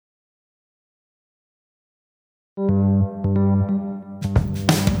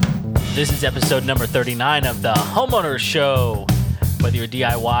This is episode number 39 of the Homeowner Show. Whether you're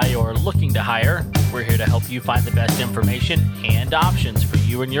DIY or looking to hire, we're here to help you find the best information and options for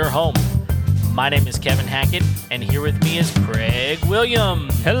you and your home. My name is Kevin Hackett, and here with me is Craig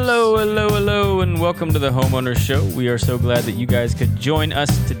Williams. Hello, and welcome to the Homeowner Show. We are so glad that you guys could join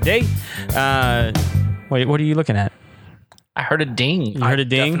us today. Wait, what are you looking at? I heard a ding. You heard a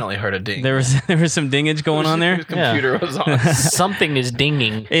ding? Definitely heard a ding. There was some dingage going on there. His computer was on. Something is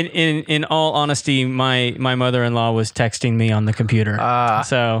dinging. In all honesty, my mother-in-law was texting me on the computer.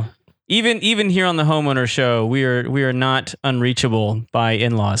 So even here on the Homeowner Show, we are not unreachable by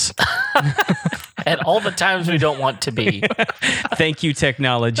in-laws. At all the times we don't want to be. Thank you,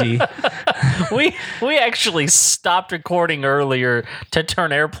 technology. We actually stopped recording earlier to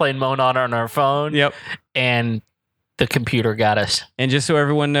turn airplane mode on our phone. Yep. And the computer got us. And just so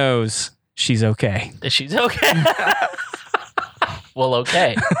everyone knows, she's okay. She's okay. Well,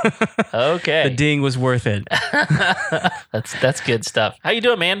 okay. Okay. The ding was worth it. That's good stuff. How you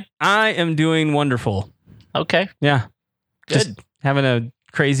doing, man? I am doing wonderful. Okay. Yeah. Good. Just having a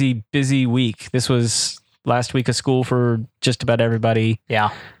crazy busy week. This was last week of school for just about everybody. Yeah.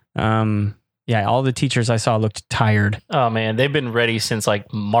 Yeah, all the teachers I saw looked tired. Oh man, they've been ready since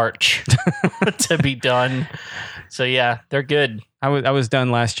like March to be done. So yeah, they're good. I was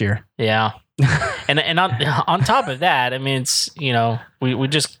done last year. Yeah. And on top of that, I mean, it's, we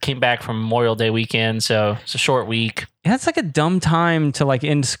just came back from Memorial Day weekend, so it's a short week. Yeah, it's like a dumb time to like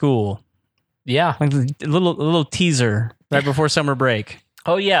end school. Yeah. Like a little teaser right before summer break.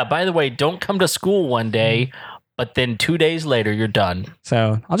 Oh yeah, by the way, don't come to school one day, but then 2 days later you're done.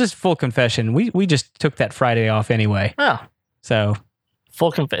 So I'll just full confession. We just took that Friday off anyway. Oh. So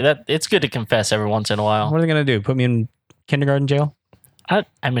it's good to confess every once in a while. what are they gonna do? Put me in kindergarten jail?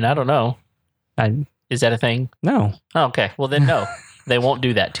 I mean, I don't know. Is that a thing? No. Oh, okay. Well then no. They won't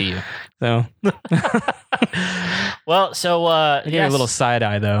do that to you. So Well, so they gave me a little side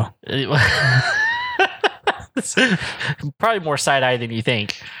eye though. Probably more side-eye than you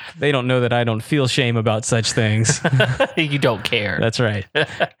think. They don't know that I don't feel shame about such things. You don't care. That's right.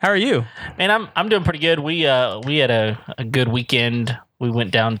 How are you? And I'm doing pretty good. We had a good weekend. We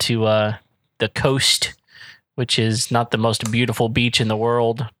went down to the coast, which is not the most beautiful beach in the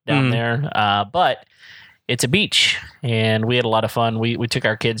world down there, but it's a beach, and we had a lot of fun. We took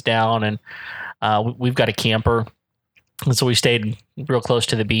our kids down, and we've got a camper. And so we stayed real close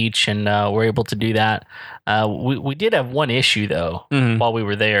to the beach, and were able to do that. We did have one issue, though, while we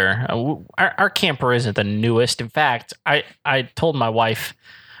were there. Our camper isn't the newest. In fact, I told my wife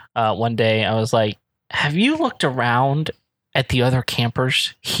one day, I was like, have you looked around at the other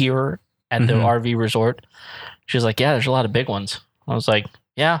campers here at the RV resort? She was like, yeah, there's a lot of big ones. I was like,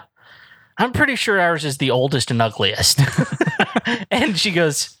 yeah, I'm pretty sure ours is the oldest and ugliest. And she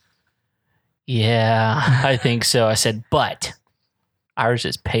goes, yeah, I think so. I said, but ours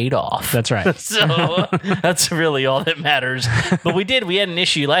is paid off. That's right. So that's really all that matters. But we had an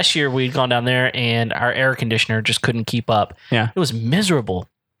issue. Last year we'd gone down there and our air conditioner just couldn't keep up. Yeah. It was miserable.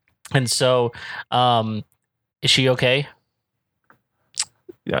 And so, is she okay?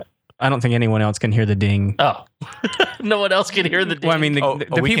 Yeah. I don't think anyone else can hear the ding. Oh, no one else can hear the ding. Well, I mean,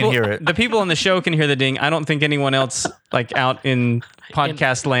 the we people can hear it. The people on the show can hear the ding. I don't think anyone else, like out in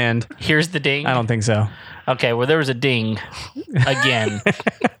podcast land, here's the ding. I don't think so. Okay, well, there was a ding again.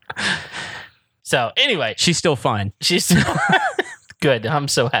 So anyway, She's still fine. she's good. I'm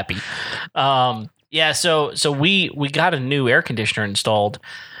so happy. Yeah. So we got a new air conditioner installed,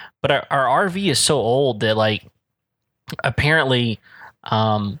 but our RV is so old that like apparently,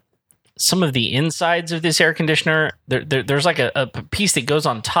 some of the insides of this air conditioner, there's like a piece that goes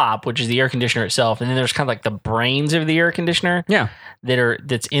on top, which is the air conditioner itself, and then there's kind of like the brains of the air conditioner. Yeah.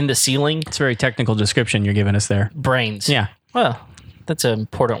 That's in the ceiling. It's a very technical description you're giving us there. Brains. Yeah. Well, that's an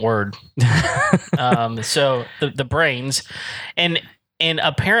important word. So the brains, and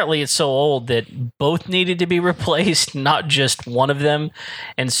apparently it's so old that both needed to be replaced, not just one of them.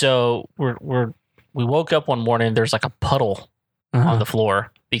 And so we woke up one morning, there's like a puddle on the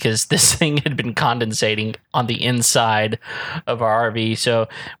floor because this thing had been condensating on the inside of our RV. So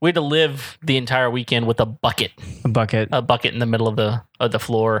we had to live the entire weekend with a bucket in the middle of the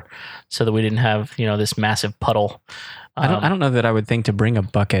floor, so that we didn't have this massive puddle. I don't know that I would think to bring a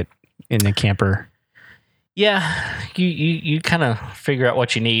bucket in the camper. Yeah, you kind of figure out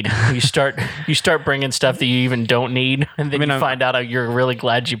what you need. You start bringing stuff that you even don't need, and then you find out you're really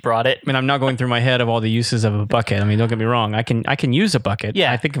glad you brought it. I mean, I'm not going through my head of all the uses of a bucket. I mean, don't get me wrong. I can use a bucket.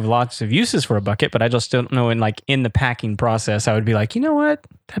 Yeah. I think of lots of uses for a bucket, but I just don't know in the packing process, I would be like, you know what?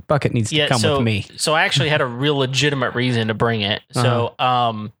 That bucket needs to come with me. So I actually had a real legitimate reason to bring it. So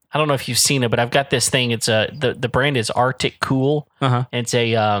I don't know if you've seen it, but I've got this thing. It's the brand is Arctic Cool. Uh-huh. And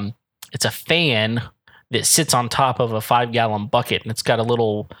it's a fan that sits on top of a 5-gallon bucket, and it's got a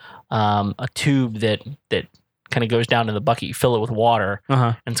little a tube that kind of goes down in the bucket. You fill it with water,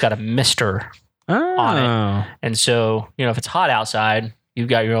 and it's got a mister on it. And so, if it's hot outside, you've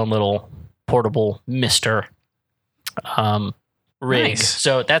got your own little portable mister rig. Nice.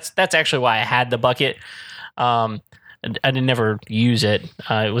 So that's actually why I had the bucket. I didn't never use it.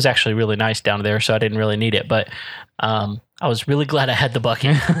 It was actually really nice down there, so I didn't really need it. But I was really glad I had the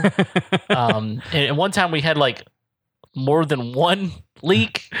bucket. And one time we had like more than one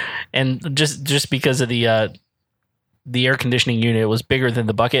leak, and just because of the air conditioning unit was bigger than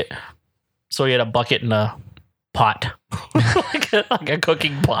the bucket, so we had a bucket and a pot, like a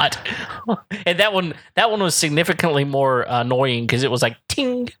cooking pot. And that one was significantly more annoying because it was like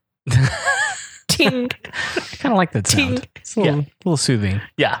ting. Ting. I kind of like that sound. It's a little soothing.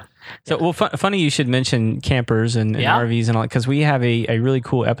 Yeah. So, well, funny you should mention campers and RVs and all that, because we have a really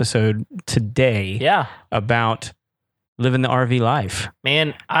cool episode today about living the RV life.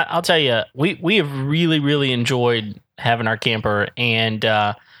 Man, I'll tell you, we have really, really enjoyed having our camper. And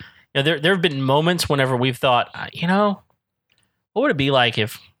there have been moments whenever we've thought, what would it be like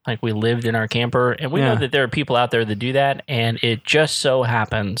if we lived in our camper? And we know that there are people out there that do that. And it just so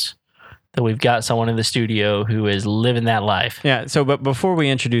happens that we've got someone in the studio who is living that life. Yeah. So, but before we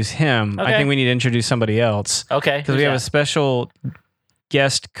introduce him, I think we need to introduce somebody else. Okay. Because we have a special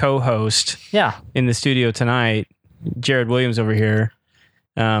guest co-host in the studio tonight, Jared Williams over here.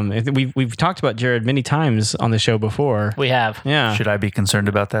 We've talked about Jared many times on the show before. We have. Yeah. Should I be concerned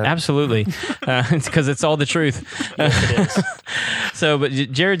about that? Absolutely. Because it's all the truth. Yes, it is. So, but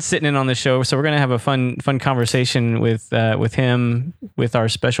Jared's sitting in on the show, so we're going to have a fun conversation with him, with our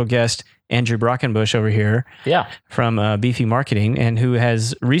special guest, Andrew Brockenbush over here. Yeah. From Beefy Marketing, and who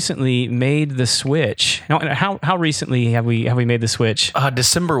has recently made the switch. Now, how recently have we made the switch?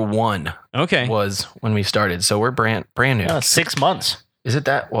 December 1 was when we started. So we're brand new. 6 months. Is it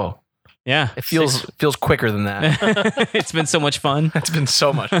that? Whoa. Yeah. It feels quicker than that. It's been so much fun. It's been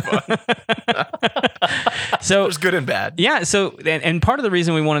so much fun. So it's good and bad. Yeah. So, and part of the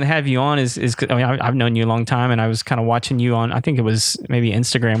reason we wanted to have you on is I've known you a long time, and I was kind of watching you on, I think it was maybe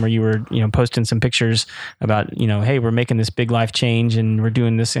Instagram, where you were, posting some pictures about, hey, we're making this big life change and we're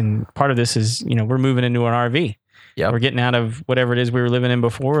doing this. And part of this is, we're moving into an RV. Yeah, we're getting out of whatever it is we were living in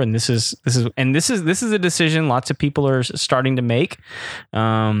before, and this is a decision lots of people are starting to make.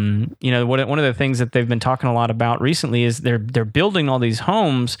 One of the things that they've been talking a lot about recently is they're building all these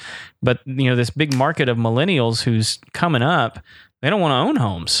homes, but this big market of millennials who's coming up, they don't want to own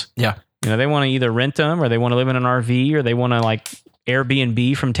homes. Yeah, they want to either rent them, or they want to live in an RV, or they want to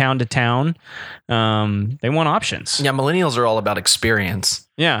Airbnb from town to town. They want options. Yeah, millennials are all about experience.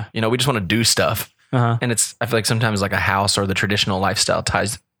 Yeah, we just want to do stuff. Uh-huh. And I feel like sometimes a house or the traditional lifestyle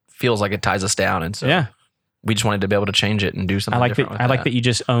feels like it ties us down. And so we just wanted to be able to change it and do something different. I like that you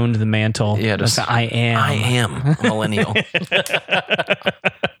just owned the mantle. Yeah, I am a millennial.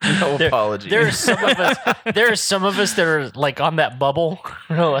 No apology. There are some of us that are on that bubble.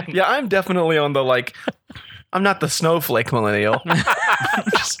 Yeah, I'm definitely on the I'm not the snowflake millennial.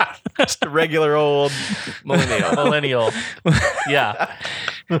 just a regular old millennial. Yeah.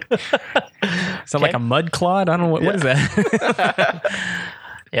 Sound like a mud clod? I don't know. What is that?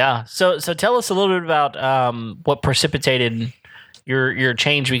 Yeah. So tell us a little bit about what precipitated your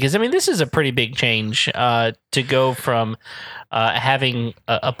change, because this is a pretty big change to go from having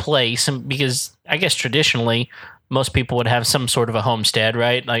a place, because I guess traditionally most people would have some sort of a homestead,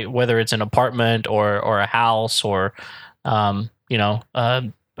 right? Like whether it's an apartment or a house or a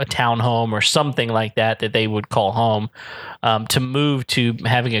townhome or something like that they would call home, to move to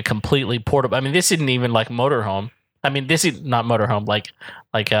having a completely portable. This isn't even like motorhome. This is not motorhome,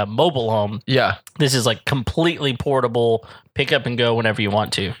 like a mobile home. Yeah. This is completely portable, pick up and go whenever you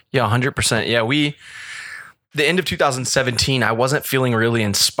want to. Yeah, 100%. Yeah, the end of 2017, I wasn't feeling really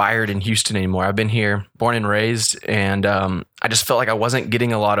inspired in Houston anymore. I've been here, born and raised, and I just felt like I wasn't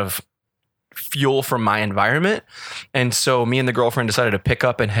getting a lot of fuel from my environment. And so me and the girlfriend decided to pick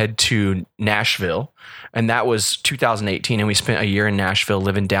up and head to Nashville. And that was 2018. And we spent a year in Nashville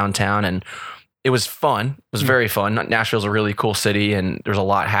living downtown. And it was fun. It was very fun. Nashville's a really cool city and there's a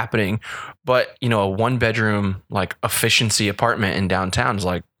lot happening. But, you know, a 1-bedroom, like efficiency apartment in downtown is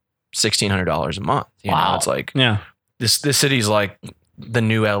like $1,600 a month. You know, it's like, this city's like the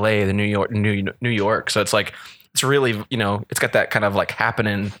new LA, the New York. So it's like, it's really, you know, it's got that kind of like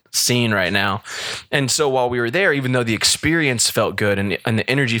happening scene right now. And so while we were there, even though the experience felt good and the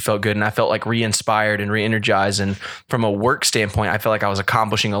energy felt good and I felt like re-inspired and re-energized, and from a work standpoint, I felt like I was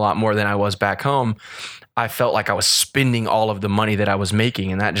accomplishing a lot more than I was back home. I felt like I was spending all of the money that I was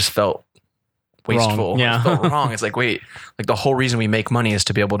making, and that just felt wasteful. Wrong. Yeah. It felt wrong. It's like, wait, like the whole reason we make money is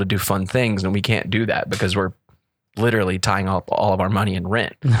to be able to do fun things, and we can't do that because we're literally tying up all of our money in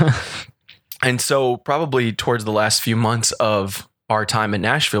rent. And so probably towards the last few months of our time in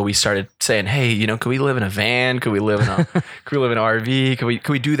Nashville, we started saying, hey, you know, could we live in a van? Could we live in an RV?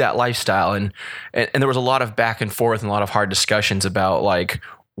 Could we do that lifestyle? And there was a lot of back and forth and a lot of hard discussions about like,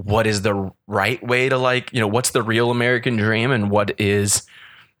 what is the right way to, like, you know, what's the real American dream and what is,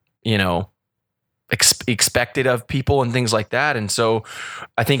 you know, expected of people and things like that. And so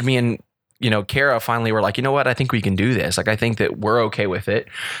I think me and, you know, Kara finally were like, you know what, I think we can do this. Like, I think that we're okay with it.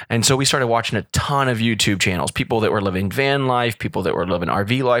 And so we started watching a ton of YouTube channels, people that were living van life, people that were living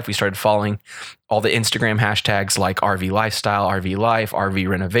RV life. We started following all the Instagram hashtags like RV lifestyle, RV life, RV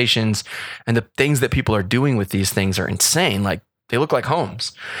renovations. And the things that people are doing with these things are insane. Like, they look like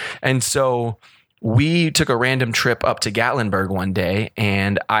homes. And so we took a random trip up to Gatlinburg one day,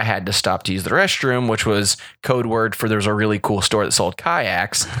 and I had to stop to use the restroom, which was code word for there's a really cool store that sold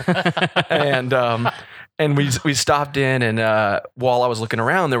kayaks. and we stopped in, and while I was looking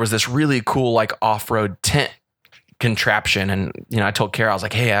around, there was this really cool like off-road tent contraption. And, you know, I told Kara, I was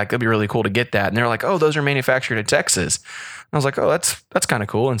like, hey, that could be really cool to get that. And they're like, oh, those are manufactured in Texas. And I was like, oh, that's kind of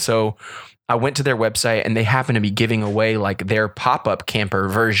cool. And so I went to their website, and they happened to be giving away like their pop-up camper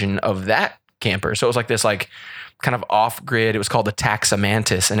version of that camper. So it was like this like kind of off-grid. It was called the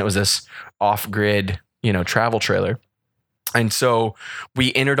Taxamantis, and it was this off-grid, you know, travel trailer. And so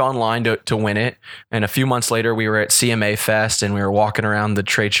we entered online to win it. And a few months later, we were at CMA Fest, and we were walking around the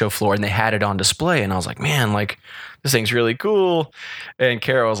trade show floor, and they had it on display. And I was like, man, like, this thing's really cool. And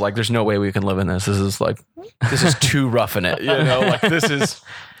Kara was like, there's no way we can live in this. This is too rough in it. You know, like, this is,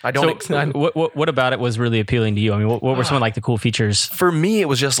 I don't. So what about it was really appealing to you? I mean, what were some of like the cool features? For me, it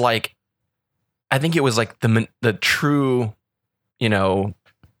was just like, I think it was like the true, you know,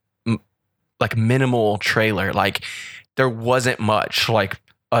 like minimal trailer. Like, there wasn't much, like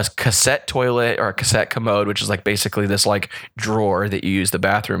a cassette toilet or a cassette commode, which is like basically this like drawer that you use the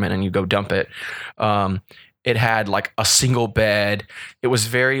bathroom in and you go dump it. It had like a single bed. It was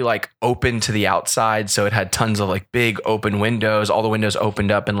very like open to the outside. So it had tons of like big open windows. All the windows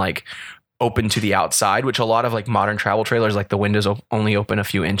opened up and like open to the outside, which a lot of like modern travel trailers, like the windows only open a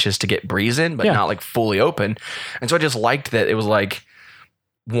few inches to get breeze in, but not like fully open. And so I just liked that it was like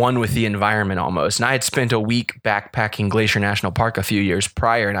one with the environment almost. And I had spent a week backpacking Glacier National Park a few years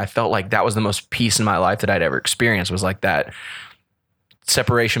prior, and I felt like that was the most peace in my life that I'd ever experienced, was like that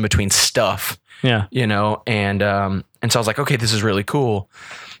separation between stuff, you know? And so I was like, okay, this is really cool.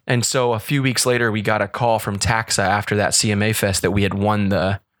 And so a few weeks later, we got a call from Taxa after that CMA Fest that we had won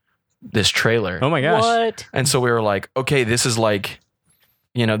this trailer. Oh my gosh. What? And so we were like, okay, this is like,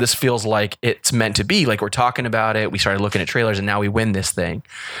 you know, this feels like it's meant to be. Like, we're talking about it. We started looking at trailers, and now we win this thing.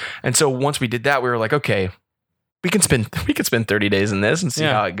 And so once we did that, we were like, okay, we can spend 30 days in this and see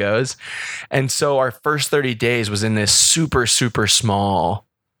how it goes. And so our first 30 days was in this super, super small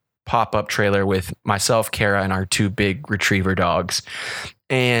pop-up trailer with myself, Kara, and our 2 big retriever dogs.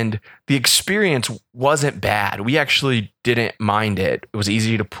 And the experience wasn't bad. We actually didn't mind it. It was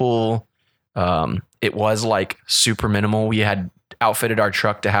easy to pull. It was like super minimal. We had outfitted our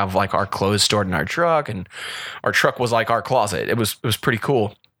truck to have like our clothes stored in our truck, and our truck was like our closet. It was pretty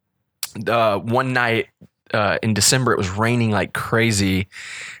cool. One night in December, it was raining like crazy,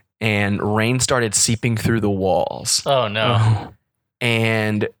 and rain started seeping through the walls. Oh no.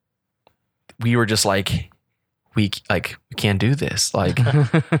 And we were just like, we can't do this. Like,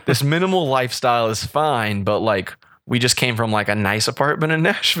 this minimal lifestyle is fine, but like, we just came from like a nice apartment in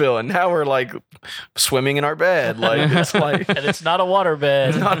Nashville, and now we're like swimming in our bed. Like, it's like, And it's not a water bed.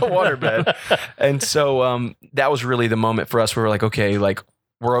 it's not a water bed. And so that was really the moment for us where we're like, okay, like,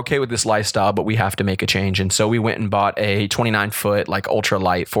 we're okay with this lifestyle, but we have to make a change. And so we went and bought a 29-foot like ultra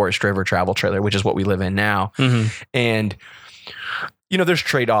light Forest River travel trailer, which is what we live in now. Mm-hmm. And you know, there's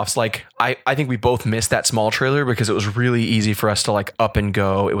trade-offs. Like, I think we both missed that small trailer because it was really easy for us to like up and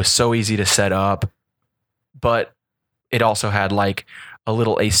go. It was so easy to set up, but it also had like a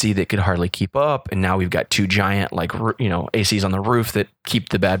little AC that could hardly keep up. And now we've got 2 giant, like, you know, ACs on the roof that keep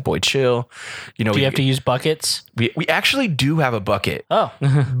the bad boy chill. You know, Do you have to use buckets? we actually do have a bucket, Oh,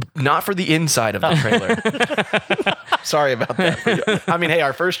 not for the inside of the trailer. Sorry about that. I mean, hey,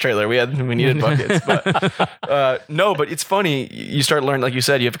 our first trailer, we needed buckets, but no, but it's funny. You start learning, like you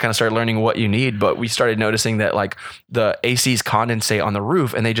said, you have to kind of start learning what you need. But we started noticing that like the ACs condensate on the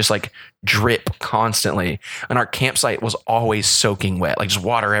roof and they just like drip constantly. And our campsite was always soaking wet, like just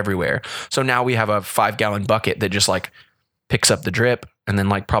water everywhere. So now we have a 5-gallon bucket that just like picks up the drip. And then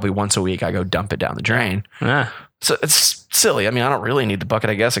like probably once a week, I go dump it down the drain. Ah. So it's silly. I mean, I don't really need the bucket.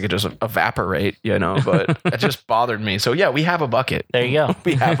 I guess I could just evaporate, you know, but it just bothered me. So yeah, we have a bucket. there you go.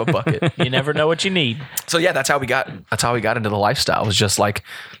 We have a bucket. You never know what you need. So yeah, that's how we got into the lifestyle. It was just like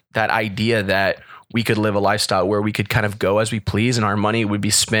that idea that we could live a lifestyle where we could kind of go as we please and our money would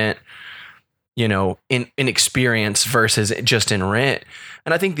be spent, you know, in experience versus just in rent.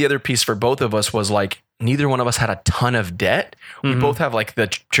 And I think the other piece for both of us was like, neither one of us had a ton of debt. We both have like the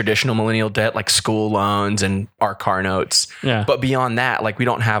traditional millennial debt, like school loans and our car notes. Yeah. But beyond that, like we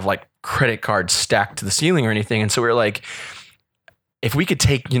don't have like credit cards stacked to the ceiling or anything. And so we were like, if we could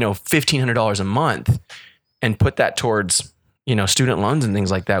take, you know, $1,500 a month and put that towards, you know, student loans and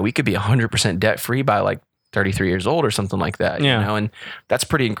things like that, we could be 100% debt free by like 33 years old or something like that. Yeah. You know, and that's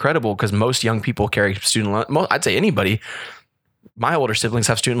pretty incredible because most young people carry student loans. I'd say anybody. My older siblings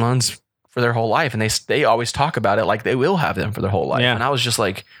have student loans for their whole life, and they always talk about it like they will have them for their whole life. Yeah. And I was just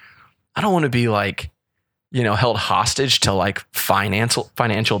like, I don't want to be like, you know, held hostage to like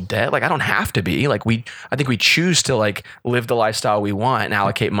financial debt. Like I don't have to be. Like I think we choose to like live the lifestyle we want and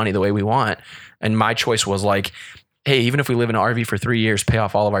allocate money the way we want. And my choice was like, hey, even if we live in an RV for 3 years, pay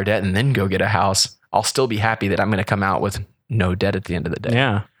off all of our debt, and then go get a house, I'll still be happy that I'm going to come out with no debt at the end of the day.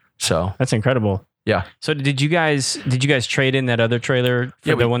 Yeah. So That's incredible. yeah. So did you guys trade in that other trailer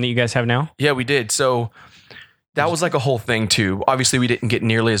for the one that you guys have now? Yeah, we did. So that was like a whole thing too. Obviously, we didn't get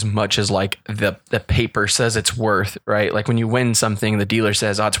nearly as much as like the paper says it's worth, right? Like when you win something, the dealer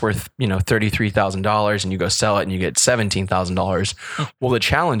says, oh, it's worth, you know, $33,000 and you go sell it and you get $17,000. Well, the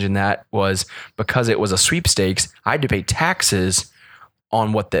challenge in that was because it was a sweepstakes, I had to pay taxes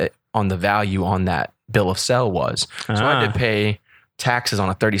on the value on that bill of sale was. So I had to pay taxes on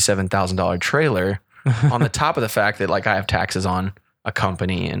a $37,000 trailer on the top of the fact that like I have taxes on a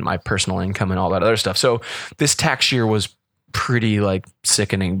company and my personal income and all that other stuff. So this tax year was pretty like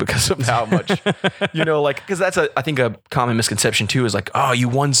sickening because of how much, you know, like, cause that's I think a common misconception too is like, oh, you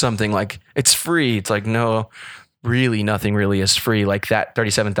won something, like it's free. It's like, no, really nothing really is free. Like that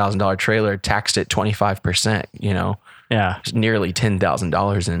 $37,000 trailer taxed at 25%, you know, Yeah. nearly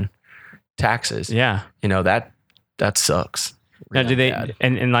 $10,000 in taxes. Yeah. You know, that sucks. Now, do they, bad.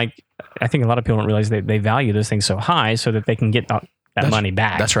 and like, I think a lot of people don't realize they value those things so high so that they can get that money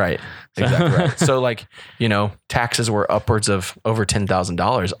back. That's right. Exactly right. So like, you know, taxes were upwards of over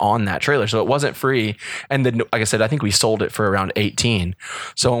 $10,000 on that trailer. So it wasn't free. And then, like I said, I think we sold it for around 18.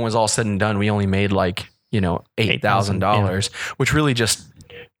 So when it was all said and done, we only made like, you know, $8,000, which really just,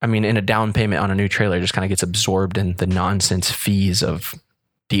 I mean, in a down payment on a new trailer just kind of gets absorbed in the nonsense fees of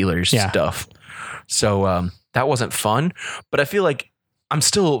dealers stuff. So that wasn't fun, but I feel like I was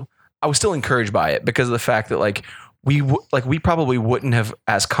still encouraged by it because of the fact that like we probably wouldn't have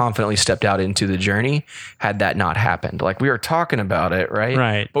as confidently stepped out into the journey had that not happened. Like we were talking about it, right?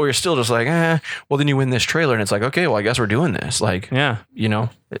 Right. But we were still just like, well, then you win this trailer and it's like, okay, well, I guess we're doing this. Like, Yeah. you know,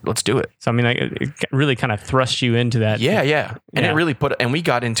 let's do it. So, I mean, like, it really kind of thrust you into that. Yeah. And Yeah. it really and we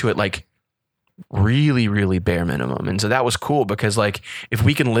got into it like really, really bare minimum. And so that was cool because like, if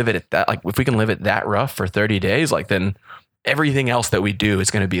we can live it at that, like if we can live it that rough for 30 days, like then everything else that we do is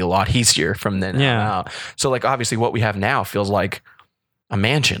going to be a lot easier from then on out. So like, obviously what we have now feels like a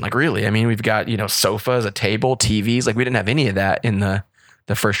mansion. Like really, I mean, we've got, you know, sofas, a table, TVs. Like we didn't have any of that in the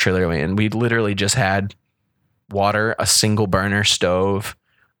first trailer we in. We literally just had water, a single burner stove,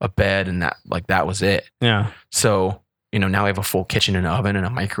 a bed, and that was it. Yeah. So, you know, now we have a full kitchen and oven and a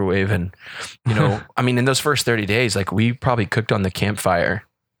microwave. And, you know, I mean, in those first 30 days, like we probably cooked on the campfire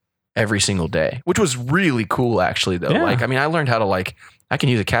every single day, which was really cool actually though. Yeah. Like, I mean, I learned how to like, I can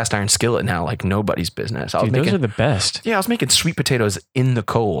use a cast iron skillet now, like nobody's business. Dude, those are the best. Yeah, I was making sweet potatoes in the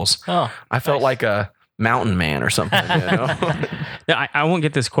coals. Oh, I felt like a mountain man or something, you know? Now, I won't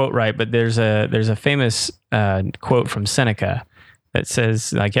get this quote right, but there's a famous quote from Seneca that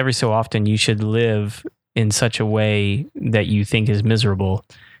says like every so often you should live in such a way that you think is miserable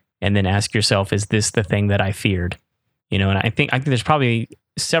and then ask yourself, is this the thing that I feared? You know, and I think there's probably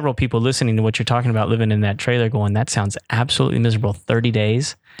several people listening to what you're talking about living in that trailer going, that sounds absolutely miserable. 30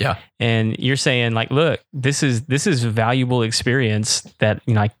 days. Yeah. And you're saying like, look, this is valuable experience that,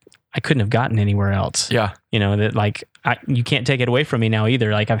 you know, I couldn't have gotten anywhere else. Yeah. You know, that like you can't take it away from me now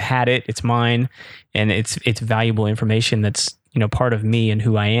either. Like I've had it, it's mine, and it's valuable information that's, you know, part of me and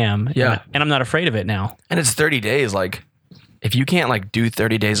who I am. Yeah. And I'm not afraid of it now. And it's 30 days. Like if you can't like do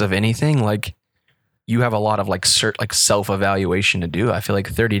 30 days of anything, like you have a lot of like self-evaluation to do. I feel like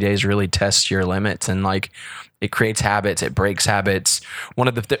 30 days really tests your limits, and like it creates habits, it breaks habits. One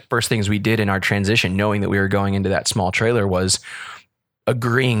of the first things we did in our transition, knowing that we were going into that small trailer, was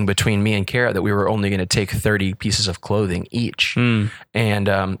agreeing between me and Kara that we were only going to take 30 pieces of clothing each.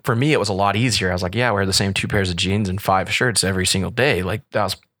 And for me, it was a lot easier. I was like, yeah, I wear the same 2 pairs of jeans and 5 shirts every single day. Like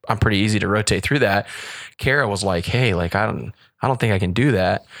I'm pretty easy to rotate through that. Kara was like, hey, like I don't think I can do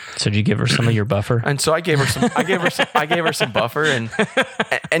that. So did you give her some of your buffer? And so I gave her some buffer, and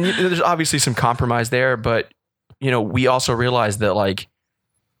there's obviously some compromise there, but you know, we also realized that like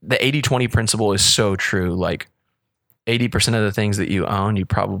the 80-20 principle is so true. Like 80% of the things that you own, you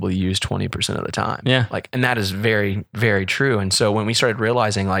probably use 20% of the time. Yeah. Like, and that is very, very true. And so when we started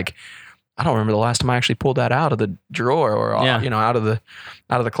realizing, like, I don't remember the last time I actually pulled that out of the drawer or, you know, out of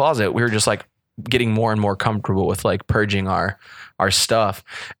the closet, we were just like getting more and more comfortable with like purging our stuff.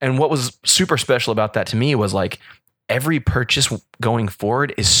 And what was super special about that to me was like every purchase going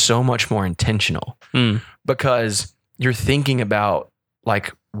forward is so much more intentional because you're thinking about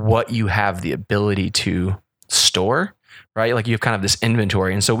like what you have the ability to store, right? Like you have kind of this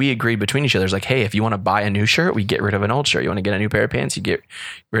inventory. And so we agreed between each other, it's like, hey, if you want to buy a new shirt, we get rid of an old shirt. You want to get a new pair of pants, you get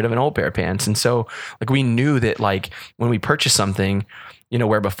rid of an old pair of pants. And so like we knew that like when we purchased something, you know,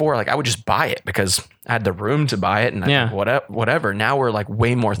 where before like I would just buy it because I had the room to buy it and whatever. Now we're like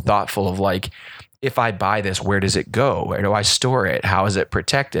way more thoughtful of like, if I buy this, where does it go? Where do I store it? How is it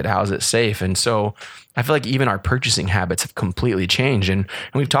protected? How is it safe? And so I feel like even our purchasing habits have completely changed. And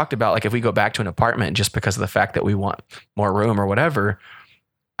we've talked about like if we go back to an apartment just because of the fact that we want more room or whatever,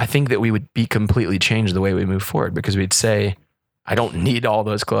 I think that we would be completely changed the way we move forward, because we'd say, I don't need all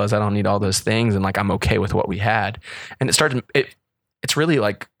those clothes. I don't need all those things. And like, I'm okay with what we had. And it's really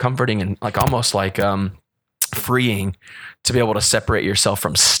like comforting and like almost like freeing to be able to separate yourself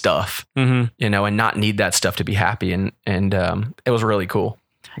from stuff, you know, and not need that stuff to be happy. And it was really cool.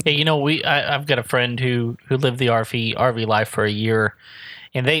 Yeah, you know, I've got a friend who lived the RV life for a year,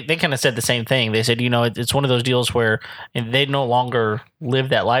 and they kind of said the same thing. They said, you know, it's one of those deals where and they no longer live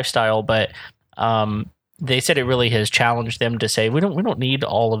that lifestyle, but they said it really has challenged them to say we don't need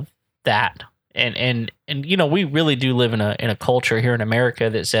all of that. And you know, we really do live in a culture here in America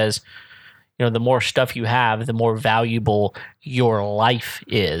that says, you know, the more stuff you have, the more valuable your life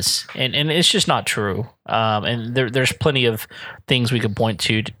is. And it's just not true. And there's plenty of things we could point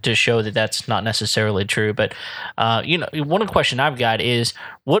to show that that's not necessarily true. But, you know, one question I've got is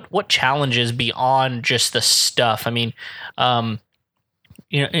what challenges beyond just the stuff? I mean,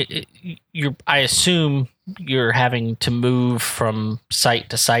 you know, I assume you're having to move from site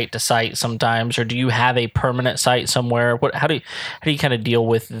to site to site sometimes, or do you have a permanent site somewhere? How do you kind of deal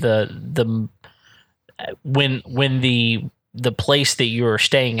with the when the place that you're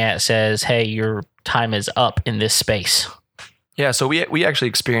staying at says, hey, your time is up in this space? Yeah, so we actually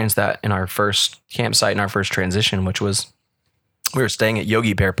experienced that in our first campsite, in our first transition, which was we were staying at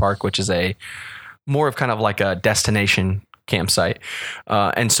Yogi Bear Park, which is a more of kind of like a destination campsite.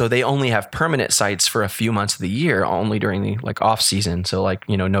 And so they only have permanent sites for a few months of the year, only during the like off season. So like,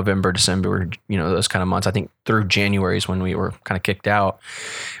 you know, November, December, you know, those kind of months. I think through January is when we were kind of kicked out.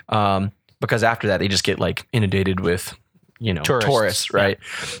 Because after that, they just get like inundated with, you know, tourists, right?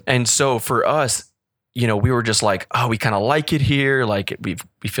 Yeah. And so for us, you know, we were just like, oh, we kind of like it here. Like we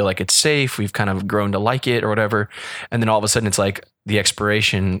feel like it's safe. We've kind of grown to like it or whatever. And then all of a sudden it's like the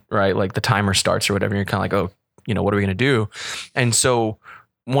expiration, right? Like the timer starts or whatever. And you're kind of like, oh, you know, what are we going to do? And so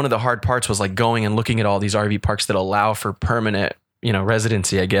one of the hard parts was like going and looking at all these RV parks that allow for permanent, you know,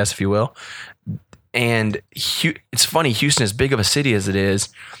 residency, I guess, if you will. And it's funny, Houston, as big of a city as it is,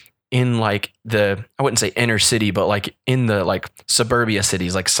 in like I wouldn't say inner city, but like in the like suburbia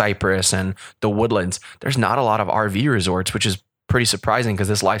cities like Cypress and the Woodlands, there's not a lot of RV resorts, which is pretty surprising because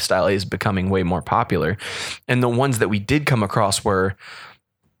this lifestyle is becoming way more popular. And the ones that we did come across were,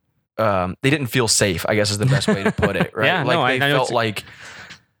 they didn't feel safe, I guess is the best way to put it. Right. Yeah, like they felt like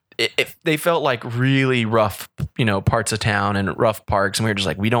they felt like really rough, you know, parts of town and rough parks. And we were just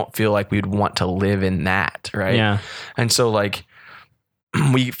like, we don't feel like we'd want to live in that. Right. Yeah. And so like,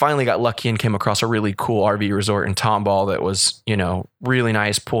 we finally got lucky and came across a really cool RV resort in Tomball that was, you know, really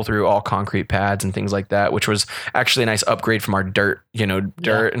nice, pull through all concrete pads and things like that, which was actually a nice upgrade from our dirt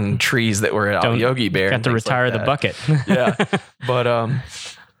and trees that were at Yogi Bear. Got to retire the bucket. Yeah. But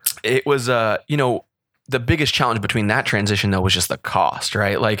it was, you know, the biggest challenge between that transition though was just the cost,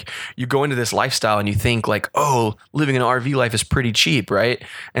 right? Like you go into this lifestyle and you think like, oh, living an RV life is pretty cheap, right?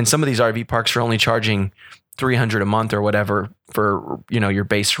 And some of these RV parks are only charging $300 a month or whatever for, your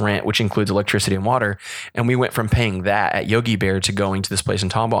base rent, which includes electricity and water. And we went from paying that at Yogi Bear to going to this place in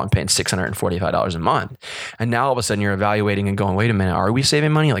Tomball and paying $645 a month. And now all of a sudden you're evaluating and going, wait a minute, are we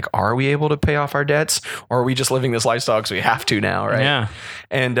saving money? Like, are we able to pay off our debts, or are we just living this lifestyle because we have to now? Right. Yeah.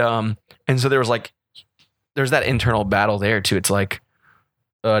 And so there's that internal battle there too. It's like,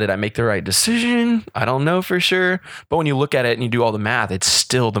 did I make the right decision? I don't know for sure. But when you look at it and you do all the math, it's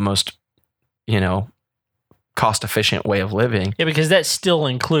still the most, cost efficient way of living. Yeah, because that still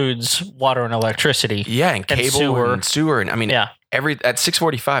includes water and electricity. Yeah, and cable and sewer. And I mean, yeah. At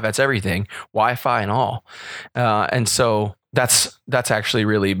 $645, that's everything, Wi-Fi and all. And so that's actually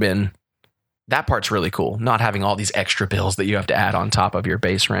really been, that part's really cool. Not having all these extra bills that you have to add on top of your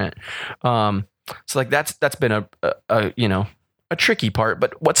base rent. So like that's been a tricky part.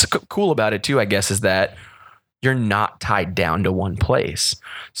 But what's cool about it too, I guess, is that you're not tied down to one place.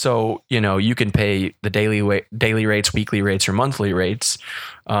 So, you can pay the daily rates, weekly rates, or monthly rates.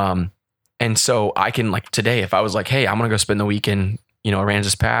 And so I can, like today, if I was like, hey, I'm going to go spend the week in,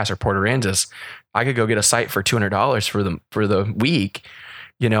 Aransas Pass or Port Aransas, I could go get a site for $200 for the week,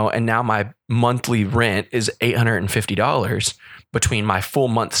 and now my monthly rent is $850 between my full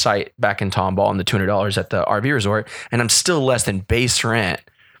month site back in Tomball and the $200 at the RV resort. And I'm still less than base rent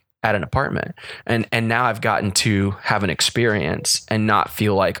at an apartment. And now I've gotten to have an experience and not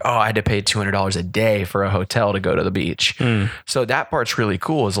feel like, oh, I had to pay $200 a day for a hotel to go to the beach. So that part's really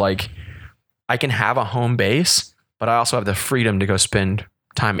cool, is like, I can have a home base, but I also have the freedom to go spend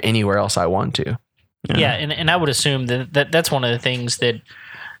time anywhere else I want to. Yeah. And I would assume that's one of the things that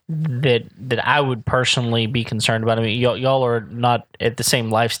I would personally be concerned about. I mean, y'all are not at the same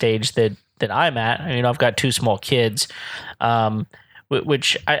life stage that I'm at. I mean, I've got two small kids,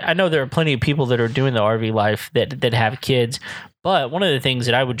 which I know there are plenty of people that are doing the RV life that have kids. But one of the things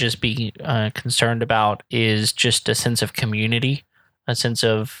that I would just be concerned about is just a sense of community, a sense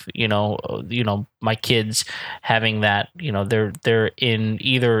of, my kids having that, they're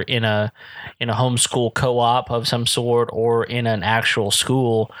either in a homeschool co-op of some sort or in an actual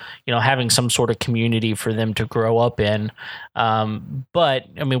school, having some sort of community for them to grow up in. But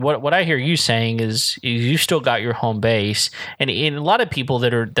I mean, what I hear you saying is you still got your home base, and a lot of people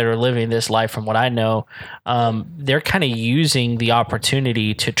that are living this life, from what I know, they're kind of using the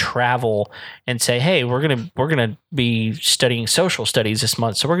opportunity to travel and say, hey, we're gonna be studying social studies this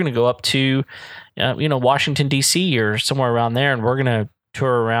month, so we're gonna go up to Washington, D.C. or somewhere around there, and we're going to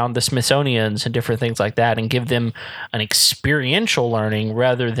tour around the Smithsonian's and different things like that and give them an experiential learning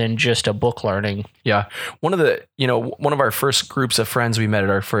rather than just a book learning. Yeah. One of our first groups of friends we met at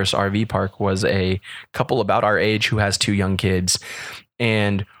our first RV park was a couple about our age who has two young kids.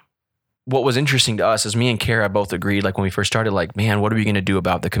 And what was interesting to us is me and Kara both agreed, like when we first started, like, man, what are we going to do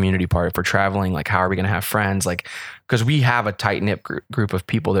about the community part if we're traveling? Like, how are we going to have friends? Like, because we have a tight knit group of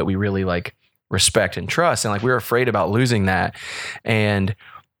people that we really like respect and trust. And like, we were afraid about losing that. And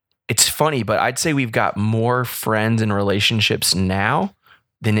it's funny, but I'd say we've got more friends and relationships now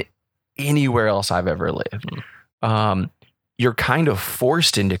than anywhere else I've ever lived. You're kind of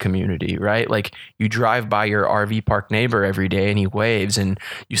forced into community, right? Like you drive by your RV park neighbor every day and he waves and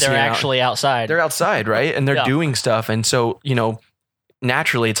they're actually outside. They're outside, right? And they're doing stuff. And so,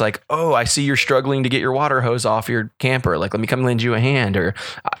 naturally it's like, oh, I see you're struggling to get your water hose off your camper. Like, let me come lend you a hand. Or,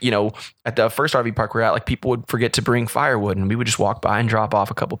 at the first RV park we're at, like people would forget to bring firewood and we would just walk by and drop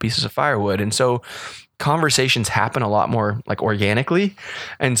off a couple pieces of firewood. And so conversations happen a lot more like organically.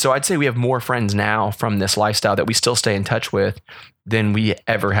 And so I'd say we have more friends now from this lifestyle that we still stay in touch with than we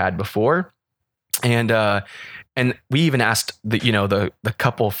ever had before. And we even asked the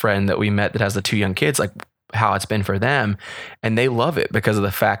couple friend that we met that has the two young kids, like, how it's been for them, and they love it because of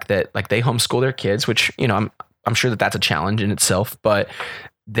the fact that like they homeschool their kids, which I'm sure that's a challenge in itself, but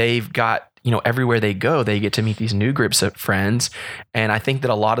they've got everywhere they go they get to meet these new groups of friends. And I think that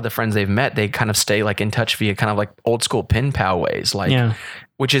a lot of the friends they've met, they kind of stay like in touch via kind of like old school pen pal ways, like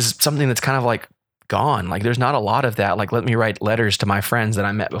which is something that's kind of like gone. Like there's not a lot of that, like let me write letters to my friends that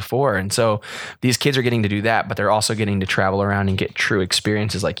I met before. And so these kids are getting to do that, but they're also getting to travel around and get true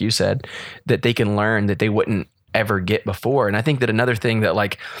experiences, like you said, that they can learn that they wouldn't ever get before. And I think that another thing that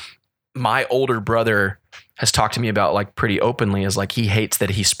like my older brother has talked to me about like pretty openly is like he hates that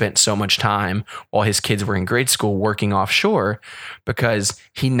he spent so much time while his kids were in grade school working offshore because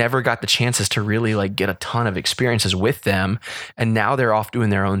he never got the chances to really like get a ton of experiences with them. And now they're off doing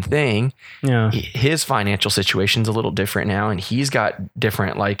their own thing. Yeah. His financial situation's a little different now, and he's got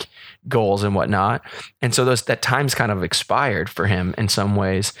different like goals and whatnot. And so that time's kind of expired for him in some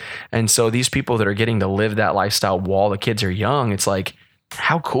ways. And so these people that are getting to live that lifestyle while the kids are young, it's like,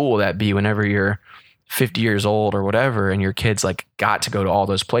 how cool will that be whenever you're 50 years old or whatever, and your kids like got to go to all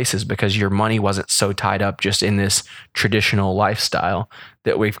those places because your money wasn't so tied up just in this traditional lifestyle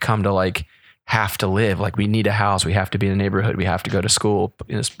that we've come to like have to live. Like we need a house, we have to be in a neighborhood, we have to go to school,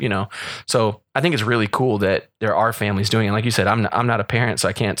 you know? So I think it's really cool that there are families doing it. Like you said, I'm not a parent, so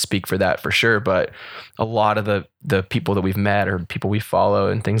I can't speak for that for sure. But a lot of the people that we've met or people we follow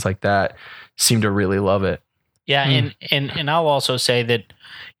and things like that seem to really love it. Yeah. And I'll also say that,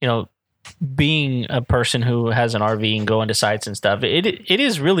 you know, being a person who has an RV and going to sites and stuff, it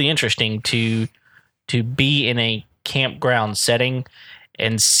is really interesting to be in a campground setting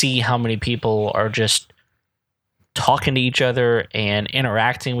and see how many people are just talking to each other and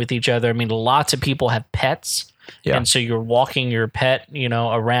interacting with each other. I mean, lots of people have pets. Yeah. And so you're walking your pet, you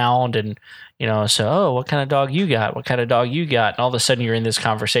know, around and, you know, so, oh, what kind of dog you got? What kind of dog you got? And all of a sudden you're in this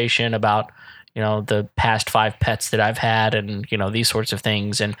conversation about, you know, the past 5 pets that I've had and, you know, these sorts of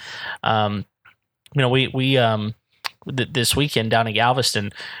things. And, you know, we this weekend down in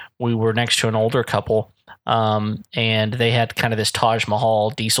Galveston, we were next to an older couple, and they had kind of this Taj Mahal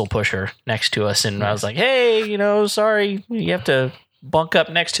diesel pusher next to us. And I was like, hey, you know, sorry, you have to bunk up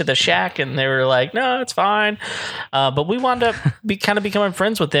next to the shack. And they were like, no, it's fine. But we wound up becoming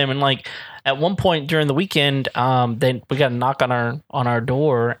friends with them. And like at one point during the weekend, then we got a knock on our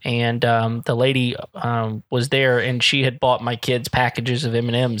door, and the lady was there, and she had bought my kids packages of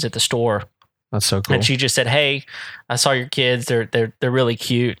M&Ms at the store. That's so cool. And she just said, hey, I saw your kids. They're really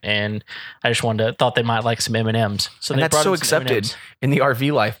cute. And I just thought they might like some M&Ms. So and they that's brought so in some accepted M&Ms. in the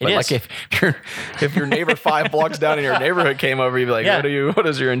RV life. But It like is. if your neighbor 5 blocks down in your neighborhood came over, you'd be like, Yeah. what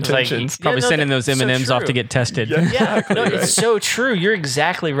is your Like, intentions? Probably no, sending those that's so M&Ms off to true. get tested. Yeah, no, right. it's so true. You're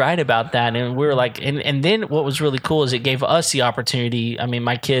exactly right about that. And we were like, and then what was really cool is it gave us the opportunity. I mean,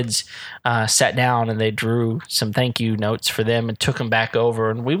 my kids sat down and they drew some thank you notes for them and took them back over.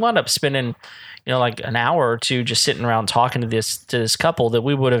 And we wound up spending, you know, like an hour or two just sitting around talking to this couple that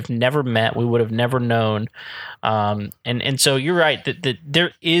we would have never met, we would have never known. And so you're right that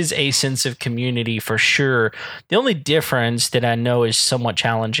there is a sense of community for sure. The only difference that I know is somewhat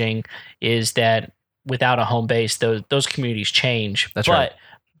challenging is that without a home base, those communities change. That's right.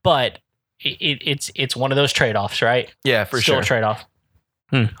 But it's one of those trade-offs, right? Yeah, for Still sure. a trade-off.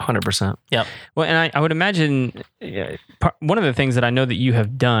 100%. Well, and I would imagine one of the things that I know that you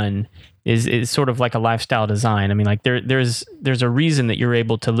have done is sort of like a lifestyle design. I mean, like there's a reason that you're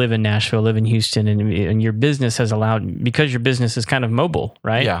able to live in Nashville, live in Houston, and your business has allowed, because your business is kind of mobile,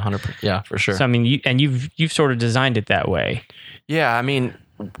 right? Yeah, 100%. Yeah, for sure. So I mean, you've sort of designed it that way. Yeah, I mean,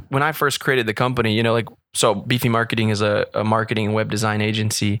 when I first created the company, you know, like, so Beefy Marketing is a marketing and web design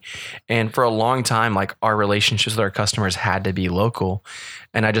agency. And for a long time, like our relationships with our customers had to be local.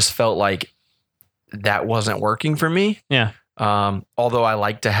 And I just felt like that wasn't working for me. Yeah. Although I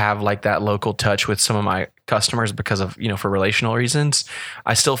like to have like that local touch with some of my customers because of, you know, for relational reasons,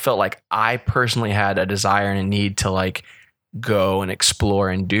 I still felt like I personally had a desire and a need to like go and explore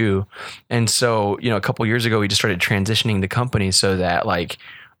and do. And so, you know, a couple of years ago, we just started transitioning the company so that like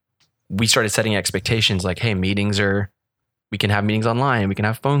we started setting expectations like, hey, we can have meetings online, we can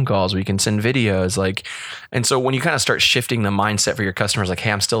have phone calls, we can send videos, like, and so when you kind of start shifting the mindset for your customers, like,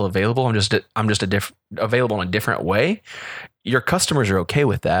 hey, I'm still available, I'm just available in a different way. Your customers are okay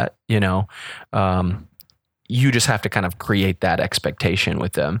with that, you know. You just have to kind of create that expectation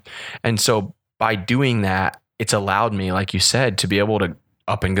with them, and so by doing that, it's allowed me, like you said, to be able to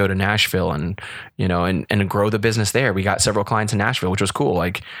up and go to Nashville and, you know, and grow the business there. We got several clients in Nashville, which was cool.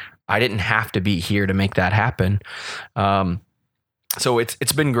 Like, I didn't have to be here to make that happen. So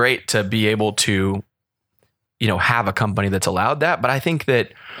it's been great to be able to, you know, have a company that's allowed that. But I think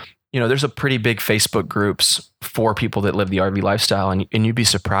that, you know, there's a pretty big Facebook groups for people that live the RV lifestyle, and you'd be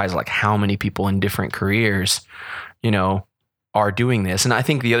surprised like how many people in different careers, you know, are doing this. And I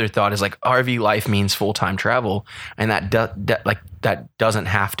think the other thought is like RV life means full-time travel, and that doesn't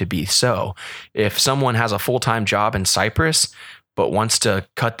have to be so. If someone has a full-time job in Cyprus but wants to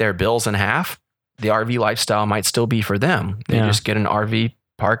cut their bills in half, the RV lifestyle might still be for them. They just get an RV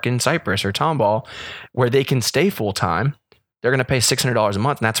park in Cyprus or Tomball where they can stay full-time they're going to pay $600 a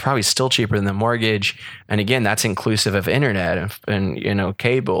month, and that's probably still cheaper than the mortgage. And again, that's inclusive of internet and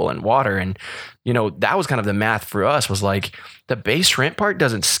cable and water. And, that was kind of the math for us, was like the base rent part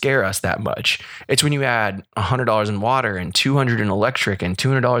doesn't scare us that much. It's when you add $100 in water and $200 in electric and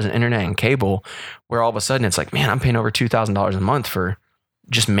 $200 in internet and cable, where all of a sudden it's like, man, I'm paying over $2,000 a month for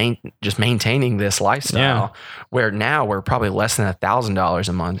just maintaining this lifestyle, where now we're probably less than $1,000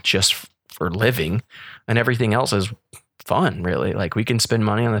 a month just for living, and everything else is fun, really. Like, we can spend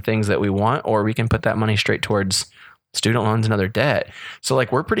money on the things that we want, or we can put that money straight towards student loans and other debt. So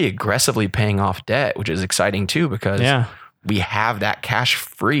like, we're pretty aggressively paying off debt, which is exciting too, because we have that cash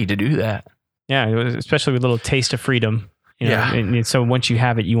free to do that. Yeah. Especially with a little taste of freedom. And so once you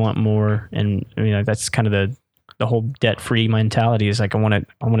have it, you want more. And that's kind of the whole debt free mentality, is like, I want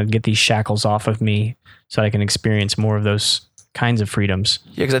to get these shackles off of me so I can experience more of those kinds of freedoms.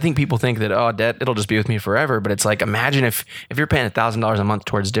 Yeah, because I think people think that, debt, it'll just be with me forever. But it's like, imagine if you're paying $1,000 a month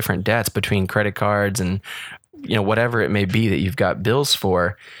towards different debts between credit cards and whatever it may be that you've got bills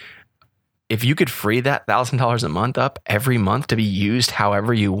for. If you could free that $1,000 a month up every month to be used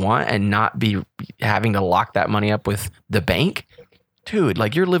however you want and not be having to lock that money up with the bank, dude,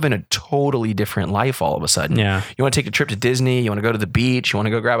 like, you're living a totally different life all of a sudden. Yeah. You want to take a trip to Disney, you want to go to the beach, you want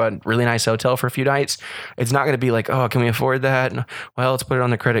to go grab a really nice hotel for a few nights. It's not going to be like, oh, can we afford that? Well, let's put it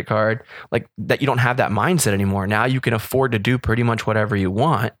on the credit card. Like that, you don't have that mindset anymore. Now you can afford to do pretty much whatever you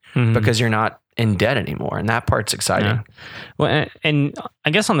want because you're not in debt anymore. And that part's exciting. Yeah. Well, and I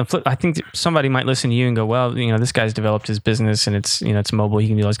guess on the flip, I think somebody might listen to you and go, well, this guy's developed his business and it's, it's mobile. He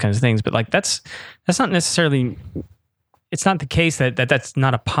can do those kinds of things. But like, that's not necessarily... It's not the case that's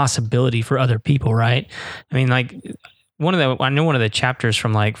not a possibility for other people, right? I mean, like, I know one of the chapters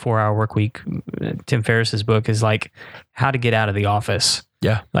from like 4 Hour Workweek, Tim Ferriss's book, is like how to get out of the office.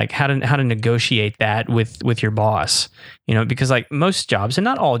 Yeah. Like how to negotiate that with your boss, because like most jobs, and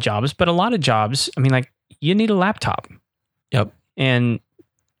not all jobs, but a lot of jobs, I mean, like, you need a laptop. Yep. And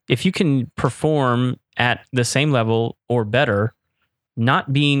if you can perform at the same level or better,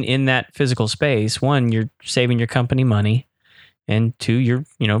 not being in that physical space, one, you're saving your company money, and two, you're,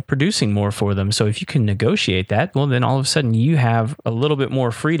 producing more for them. So if you can negotiate that, well, then all of a sudden you have a little bit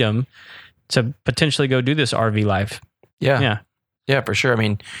more freedom to potentially go do this RV life. Yeah. Yeah, for sure. I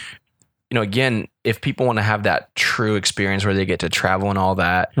mean, again, if people want to have that true experience where they get to travel and all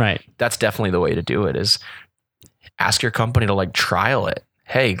that, right, that's definitely the way to do it, is ask your company to like trial it.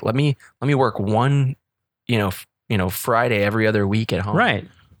 Hey, let me work one, Friday every other week at home. Right.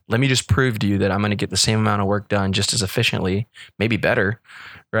 Let me just prove to you that I'm going to get the same amount of work done just as efficiently, maybe better.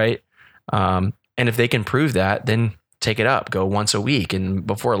 Right. And if they can prove that, then take it up, go once a week. And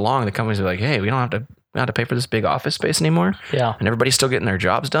before long, the companies are like, hey, we don't have to pay for this big office space anymore. Yeah. And everybody's still getting their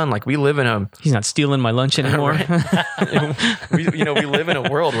jobs done. Like, we live in he's not stealing my lunch anymore. we live in a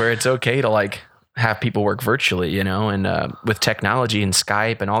world where it's okay to like have people work virtually, and with technology and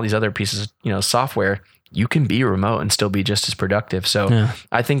Skype and all these other pieces, software, you can be remote and still be just as productive. So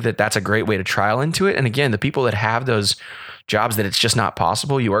I think that that's a great way to trial into it. And again, the people that have those jobs that it's just not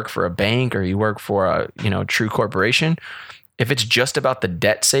possible, you work for a bank or you work for a, true corporation. If it's just about the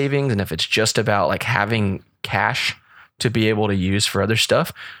debt savings and if it's just about like having cash to be able to use for other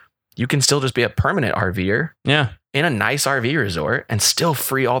stuff, you can still just be a permanent RVer in a nice RV resort and still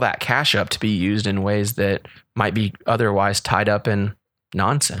free all that cash up to be used in ways that might be otherwise tied up in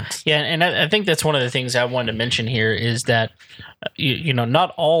nonsense. Yeah, and I think that's one of the things I wanted to mention here is that,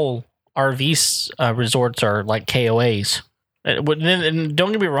 not all RV resorts are like KOAs. And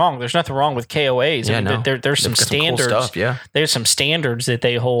don't get me wrong, there's nothing wrong with KOAs. Yeah, I mean, there's some standards. Some cool stuff, There's some standards that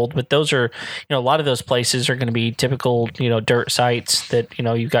they hold, but those are, a lot of those places are going to be typical, dirt sites that,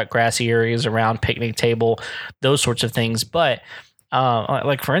 you've got grassy areas around, picnic table, those sorts of things. But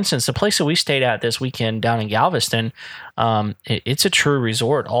like for instance, the place that we stayed at this weekend down in Galveston, it's a true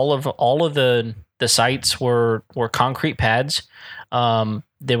resort. All of the sites were concrete pads.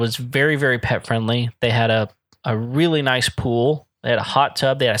 That was very, very pet friendly. They had a really nice pool. They had a hot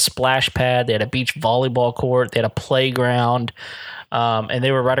tub. They had a splash pad. They had a beach volleyball court. They had a playground. And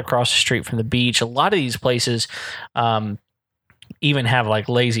they were right across the street from the beach. A lot of these places even have like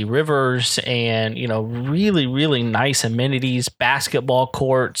lazy rivers and, really, really nice amenities, basketball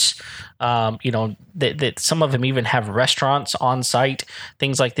courts. That some of them even have restaurants on site,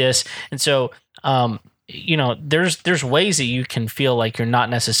 things like this. And so, there's ways that you can feel like you're not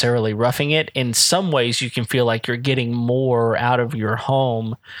necessarily roughing it. In some ways, you can feel like you're getting more out of your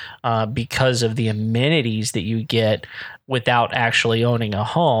home because of the amenities that you get without actually owning a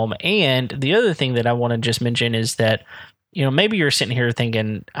home. And the other thing that I want to just mention is that, maybe you're sitting here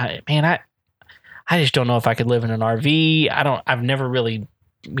thinking, I I just don't know if I could live in an RV. I've never really,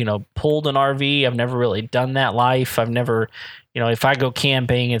 pulled an RV. I've never really done that life. I've never, if I go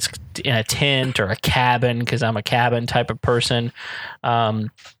camping, it's in a tent or a cabin because I'm a cabin type of person.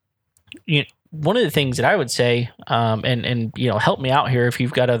 One of the things that I would say, and help me out here if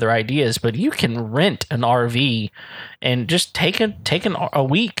you've got other ideas, but you can rent an RV and just take a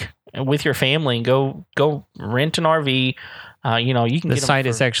week with your family and go rent an RV. You can. The site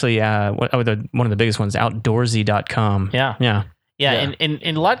is actually one of the biggest ones, outdoorsy.com. Yeah.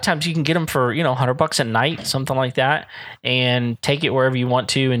 And a lot of times you can get them for $100 a night, something like that, and take it wherever you want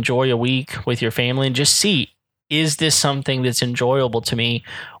to. Enjoy a week with your family and just see, is this something that's enjoyable to me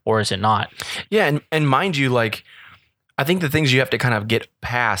or is it not? Yeah, and mind you, like, I think the things you have to kind of get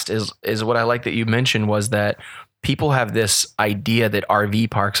past is what I like that you mentioned was that people have this idea that RV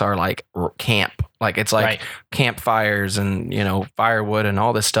parks are like camp. Like it's like Right. campfires and, firewood and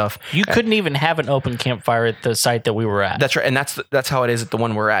all this stuff. You couldn't even have an open campfire at the site that we were at. That's right. And that's how it is at the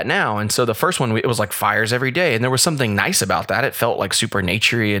one we're at now. And so the first one, it was like fires every day. And there was something nice about that. It felt like super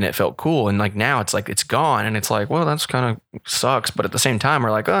naturey and it felt cool. And like now it's like, it's gone. And it's like, well, that's kind of sucks. But at the same time,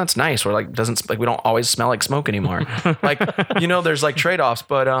 we're like, oh, it's nice. We're like, we don't always smell like smoke anymore. Like, there's like trade-offs,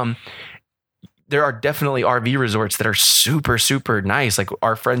 but, there are definitely RV resorts that are super, super nice. Like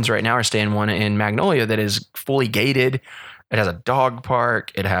our friends right now are staying one in Magnolia that is fully gated. It has a dog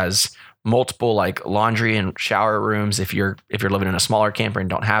park. It has multiple like laundry and shower rooms. If you're living in a smaller camper and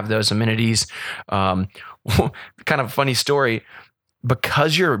don't have those amenities, kind of funny story,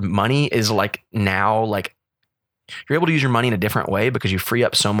 because your money is like now, like you're able to use your money in a different way because you free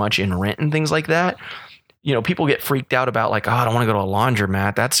up so much in rent and things like that. People get freaked out about like, oh, I don't want to go to a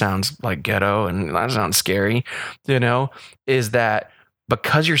laundromat. That sounds like ghetto and that sounds scary, is that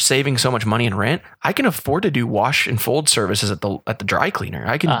because you're saving so much money in rent, I can afford to do wash and fold services at the dry cleaner.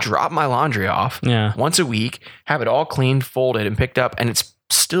 I can drop my laundry off once a week, have it all cleaned, folded, and picked up. And it's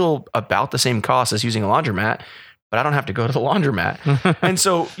still about the same cost as using a laundromat, but I don't have to go to the laundromat. And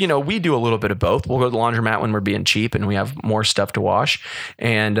so, we do a little bit of both. We'll go to the laundromat when we're being cheap and we have more stuff to wash.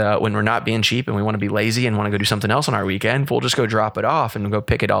 And when we're not being cheap and we want to be lazy and want to go do something else on our weekend, we'll just go drop it off and go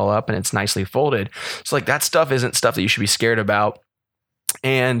pick it all up and it's nicely folded. So like that stuff isn't stuff that you should be scared about.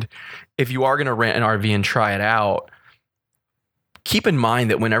 And if you are going to rent an RV and try it out, keep in mind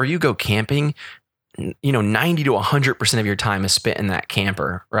that whenever you go camping, 90 to 100% of your time is spent in that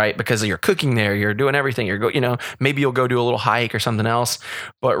camper, right? Because you're cooking there, you're doing everything. Maybe you'll go do a little hike or something else,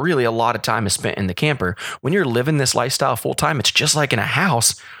 but really a lot of time is spent in the camper. When you're living this lifestyle full time, it's just like in a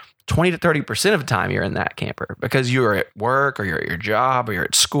house. 20 to 30% of the time you're in that camper because you're at work or you're at your job or you're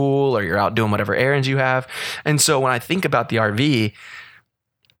at school or you're out doing whatever errands you have. And so when I think about the RV,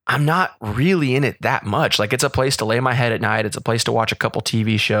 I'm not really in it that much. Like it's a place to lay my head at night. It's a place to watch a couple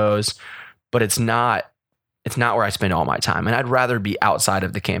TV shows. But it's not where I spend all my time. And I'd rather be outside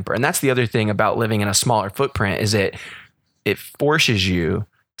of the camper. And that's the other thing about living in a smaller footprint is it forces you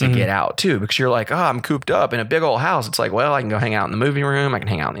to get out too, because you're like, oh, I'm cooped up in a big old house. It's like, well, I can go hang out in the movie room. I can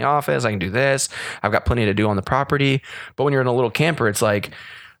hang out in the office. I can do this. I've got plenty to do on the property. But when you're in a little camper, it's like,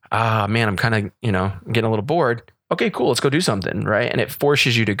 man, I'm kind of, getting a little bored. Okay, cool. Let's go do something. Right. And it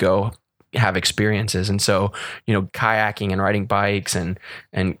forces you to go have experiences. And so, kayaking and riding bikes and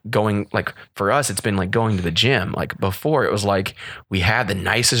going, like for us, it's been like going to the gym. Like before it was like we had the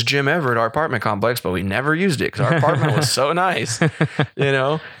nicest gym ever at our apartment complex, but we never used it because our apartment was so nice,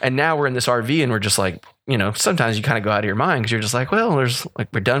 and now we're in this RV and we're just like, sometimes you kind of go out of your mind because you're just like, well,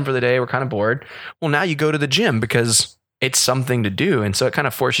 we're done for the day. We're kind of bored. Well, now you go to the gym because it's something to do. And so it kind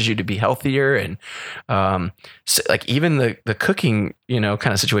of forces you to be healthier. And so like even the cooking, kind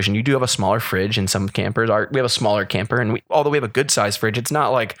of situation, you do have a smaller fridge in some campers. We have a smaller camper and although we have a good size fridge, it's not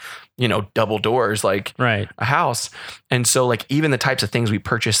like, double doors, like right. a house. And so like even the types of things we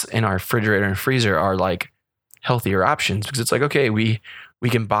purchase in our refrigerator and freezer are like healthier options because it's like, okay, we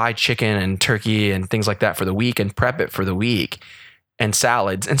can buy chicken and turkey and things like that for the week and prep it for the week and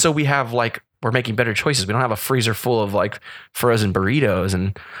salads. And so we're making better choices. We don't have a freezer full of like frozen burritos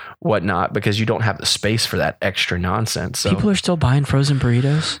and whatnot because you don't have the space for that extra nonsense. So people are still buying frozen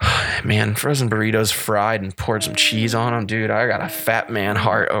burritos. Man, frozen burritos fried and poured some cheese on them. Dude, I got a fat man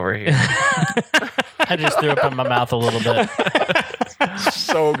heart over here. I just threw up in my mouth a little bit.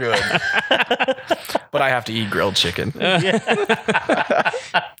 So good. But I have to eat grilled chicken.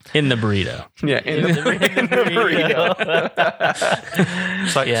 In the burrito. Yeah, in the burrito.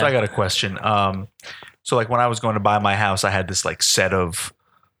 So I got a question. So like when I was going to buy my house, I had this like set of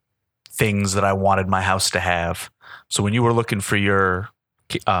things that I wanted my house to have. So when you were looking for your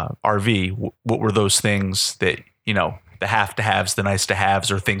RV, what were those things that, the have to haves, the nice to haves,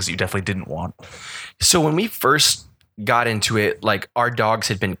 or things that you definitely didn't want? So when we first got into it, like our dogs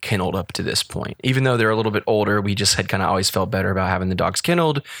had been kenneled up to this point. Even though they're a little bit older, we just had kind of always felt better about having the dogs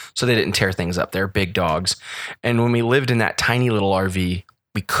kenneled so they didn't tear things up. They're big dogs. And when we lived in that tiny little RV,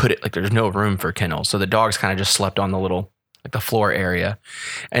 we couldn't, like, there's no room for kennels. So the dogs kind of just slept on the little, like the floor area.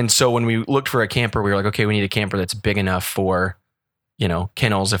 And so when we looked for a camper, we were like, okay, we need a camper that's big enough for, you know,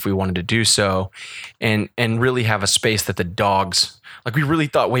 kennels if we wanted to do so, and really have a space that the dogs, like, we really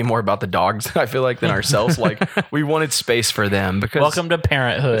thought way more about the dogs, I feel like, than ourselves. Like, we wanted space for them because welcome to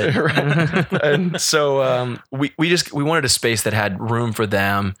parenthood. Right? And so we wanted a space that had room for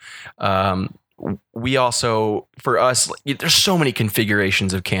them. We also, for us, there's so many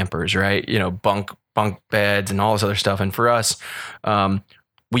configurations of campers, right? You know, bunk beds and all this other stuff. And for us,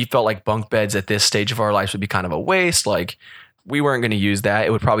 we felt like bunk beds at this stage of our lives would be kind of a waste. Like, we weren't going to use that.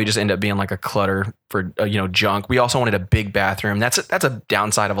 It would probably just end up being like a clutter for, junk. We also wanted a big bathroom. That's a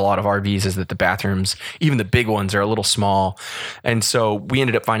downside of a lot of RVs, is that the bathrooms, even the big ones, are a little small. And so we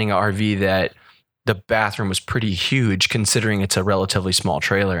ended up finding an RV that the bathroom was pretty huge considering it's a relatively small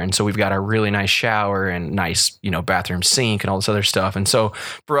trailer. And so we've got a really nice shower and nice, bathroom sink and all this other stuff. And so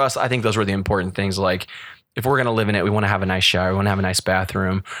for us, I think those were the important things. Like, if we're going to live in it, we want to have a nice shower. We want to have a nice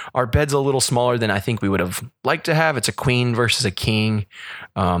bathroom. Our bed's a little smaller than I think we would have liked to have. It's a queen versus a king.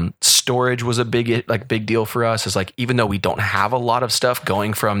 Storage was a big deal for us. It's like, even though we don't have a lot of stuff,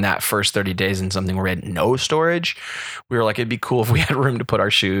 going from that first 30 days in something where we had no storage, we were like, it'd be cool if we had room to put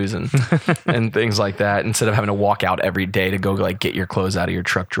our shoes and and things like that, instead of having to walk out every day to go like get your clothes out of your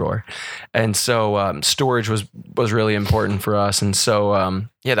truck drawer. And so storage was really important for us. And so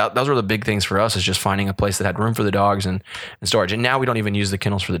those were the big things for us, is just finding a place that had room for the dogs and storage. And now we don't even use the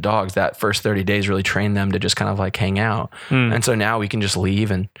kennels for the dogs. That first 30 days really trained them to just kind of like hang out. And so now we can just leave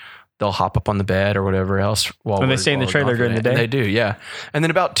and they'll hop up on the bed or whatever else. When they stay in the trailer during the day? And they do, yeah. And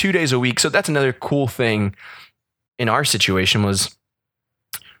then about 2 days a week. So that's another cool thing in our situation was,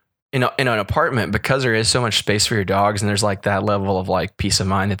 in an apartment, because there is so much space for your dogs and there's like that level of like peace of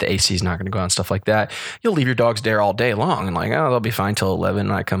mind that the AC is not going to go on, stuff like that. You'll leave your dogs there all day long and like, oh, they'll be fine till 11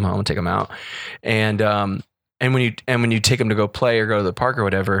 and I come home and take them out. And when you take them to go play or go to the park or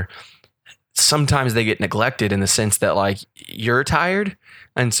whatever, sometimes they get neglected in the sense that like you're tired.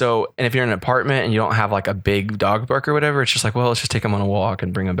 And if you're in an apartment and you don't have like a big dog park or whatever, it's just like, well, let's just take them on a walk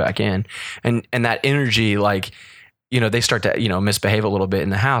and bring them back in. And that energy, like, they start to, misbehave a little bit in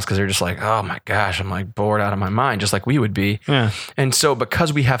the house because they're just like, oh my gosh, I'm like bored out of my mind, just like we would be. Yeah. And so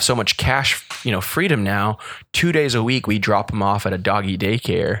because we have so much cash, freedom now, 2 days a week, we drop them off at a doggy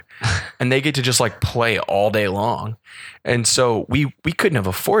daycare and they get to just like play all day long. And so we couldn't have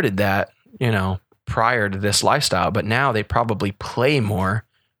afforded that, prior to this lifestyle, but now they probably play more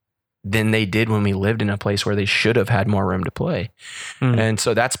than they did when we lived in a place where they should have had more room to play. And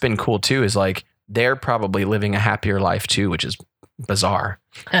so that's been cool too, is like, they're probably living a happier life too, which is bizarre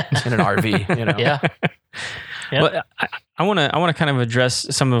in an RV, Yeah. Well, I want to kind of address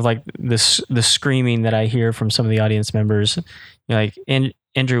some of like the screaming that I hear from some of the audience members. Like,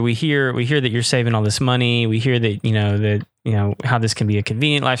 Andrew, we hear that you're saving all this money. We hear that, how this can be a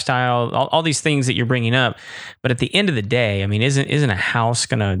convenient lifestyle, all these things that you're bringing up. But at the end of the day, I mean, isn't a house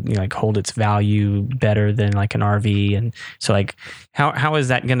going to like hold its value better than like an RV? And so like, how is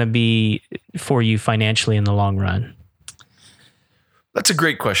that going to be for you financially in the long run? That's a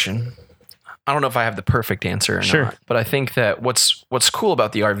great question. I don't know if I have the perfect answer or not, but I think that what's cool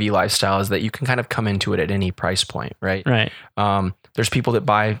about the RV lifestyle is that you can kind of come into it at any price point, right? Right. There's people that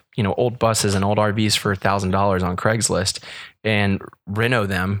buy, old buses and old RVs for $1,000 on Craigslist and reno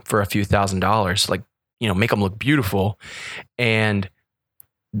them for a few $1,000s, like, make them look beautiful, and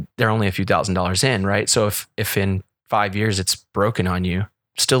they're only a few $1,000s in, right? So if in 5 years it's broken on you,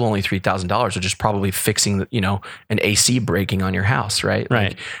 still only $3,000, which is probably fixing, an AC breaking on your house, right?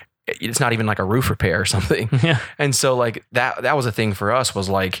 Right. Like, it's not even like a roof repair or something. Yeah. And so like that was a thing for us, was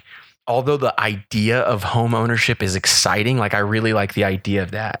like, although the idea of home ownership is exciting, like I really like the idea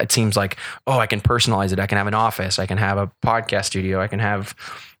of that. It seems like, oh, I can personalize it. I can have an office. I can have a podcast studio. I can have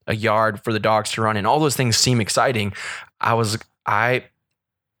a yard for the dogs to run in. All those things seem exciting. For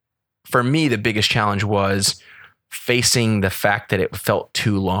me, the biggest challenge was facing the fact that it felt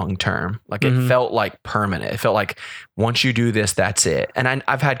too long term. Like it felt like permanent. It felt like once you do this, that's it. And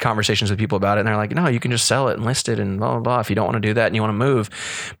I've had conversations with people about it and they're like, no, you can just sell it and list it and blah, blah, blah, if you don't want to do that and you want to move.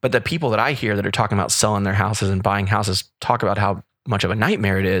 But the people that I hear that are talking about selling their houses and buying houses talk about how much of a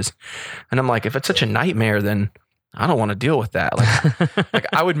nightmare it is. And I'm like, if it's such a nightmare, then I don't want to deal with that. Like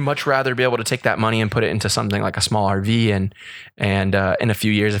I would much rather be able to take that money and put it into something like a small RV and in a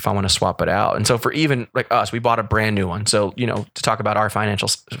few years if I want to swap it out. And so for even like us, we bought a brand new one. So, to talk about our financial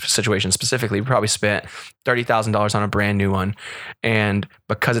situation specifically, we probably spent $30,000 on a brand new one. And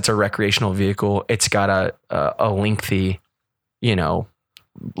because it's a recreational vehicle, it's got a lengthy,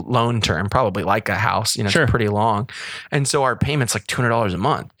 loan term, probably like a house, Sure. It's pretty long. And so our payment's like $200 a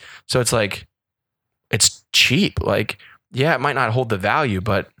month. So it's like, it's cheap. Like, yeah, it might not hold the value,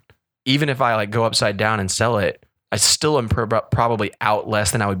 but even if I like go upside down and sell it, I still am probably out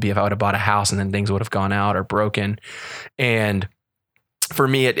less than I would be if I would have bought a house and then things would have gone out or broken. And for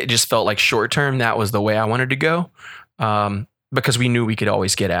me, it just felt like short term, that was the way I wanted to go. Because we knew we could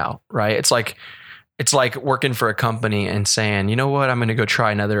always get out, right? It's like working for a company and saying, you know what, I'm going to go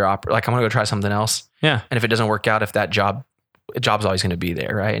try I'm going to go try something else. Yeah. And if it doesn't work out, if that job's always going to be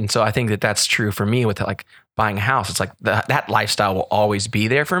there. Right. And so I think that that's true for me with like buying a house. It's like that lifestyle will always be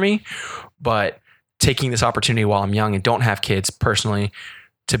there for me, but taking this opportunity while I'm young and don't have kids personally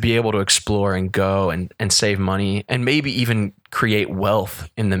to be able to explore and go and save money and maybe even create wealth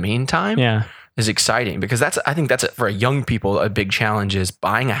in the meantime is exciting, because I think that's for young people, a big challenge is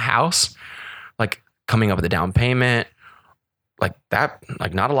buying a house, like coming up with a down payment like that.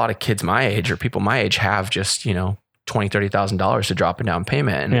 Like not a lot of kids my age or people my age have just, $20,000, $30,000 to drop a down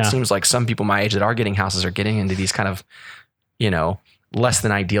payment. And it seems like some people my age that are getting houses are getting into these kind of, less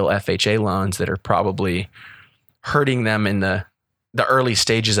than ideal FHA loans that are probably hurting them in the early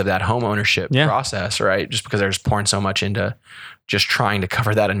stages of that home ownership process, right? Just because they're just pouring so much into just trying to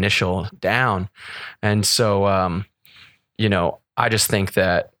cover that initial down. And so, I just think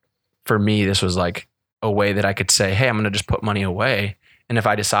that for me, this was like a way that I could say, hey, I'm going to just put money away. And if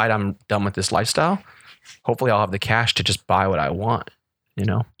I decide I'm done with this lifestyle, hopefully I'll have the cash to just buy what I want,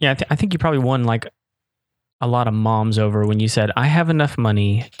 Yeah, I think you probably won like a lot of moms over when you said, I have enough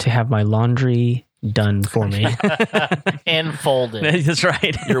money to have my laundry done for me. And folded. That's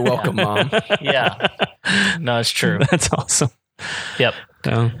right. You're welcome, Mom. Yeah. No, it's true. That's awesome. Yep.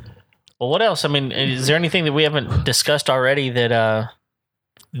 So, well, what else? I mean, is there anything that we haven't discussed already that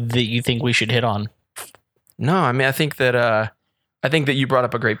you think we should hit on? No, I mean, I think that you brought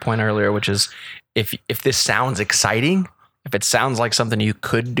up a great point earlier, which is if this sounds exciting, if it sounds like something you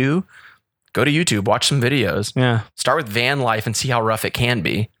could do, go to YouTube, watch some videos. Yeah. Start with van life and see how rough it can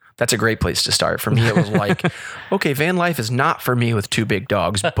be. That's a great place to start. For me, it was like, okay, van life is not for me with two big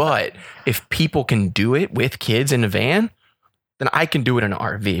dogs, but if people can do it with kids in a van, then I can do it in an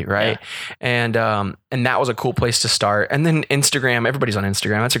RV, right? Yeah. And that was a cool place to start. And then Instagram, everybody's on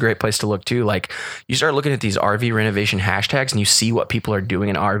Instagram. That's a great place to look too. Like you start looking at these RV renovation hashtags and you see what people are doing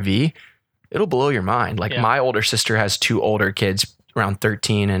in RV, it'll blow your mind. Like my older sister has two older kids around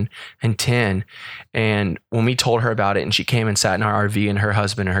 13 and 10. And when we told her about it and she came and sat in our RV and her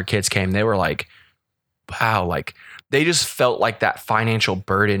husband and her kids came, they were like, wow, like they just felt like that financial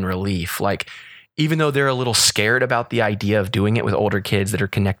burden relief. Like, even though they're a little scared about the idea of doing it with older kids that are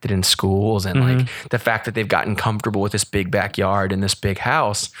connected in schools and like the fact that they've gotten comfortable with this big backyard and this big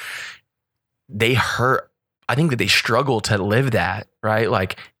house, I think that they struggle to live that, right?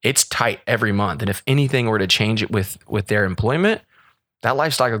 Like it's tight every month. And if anything were to change it with their employment, that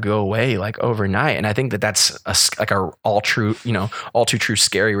lifestyle will go away like overnight. And I think that that's a all too true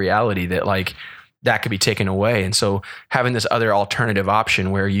scary reality that like that could be taken away. And so having this other alternative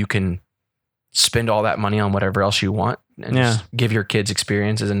option where you can spend all that money on whatever else you want and just give your kids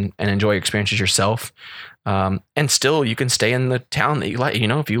experiences and enjoy experiences yourself. And still you can stay in the town that you like,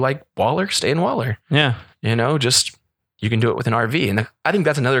 if you like Waller, stay in Waller. Yeah. Just you can do it with an RV. And I think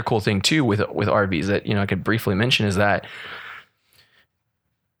that's another cool thing too with RVs that, I could briefly mention is that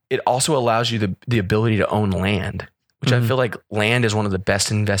it also allows you the ability to own land, which I feel like land is one of the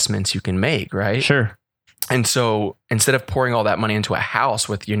best investments you can make, right? Sure. And so instead of pouring all that money into a house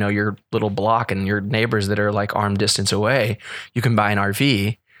with, your little block and your neighbors that are like arm distance away, you can buy an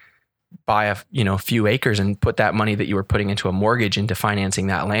RV, buy a few acres and put that money that you were putting into a mortgage into financing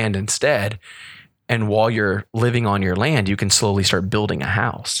that land instead. And while you're living on your land, you can slowly start building a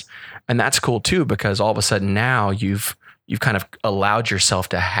house. And that's cool too, because all of a sudden now you've kind of allowed yourself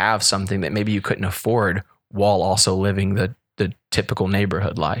to have something that maybe you couldn't afford while also living the typical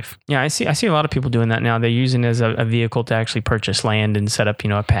neighborhood life. Yeah, I see a lot of people doing that now. They're using it as a vehicle to actually purchase land and set up,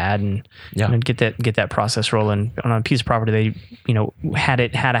 a pad and get that process rolling on a piece of property. They,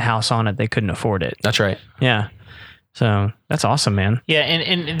 had a house on it. They couldn't afford it. That's right. Yeah. So that's awesome, man. Yeah.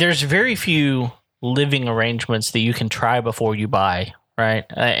 And there's very few living arrangements that you can try before you buy right?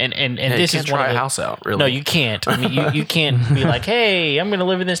 And this is try a house out. Really? No, you can't. I mean, you can't be like, hey, I'm going to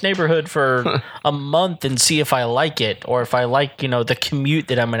live in this neighborhood for a month and see if I like it, or if I like the commute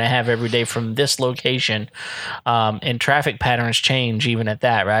that I'm going to have every day from this location. And traffic patterns change even at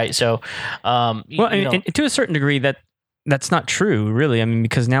that, right? So, and to a certain degree, that's not true, really. I mean,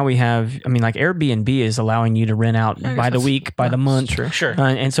 because now we have, like Airbnb is allowing you to rent out by the week, by the month. Sure.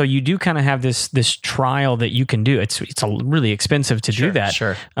 And so you do kind of have this trial that you can do. It's really expensive to do that.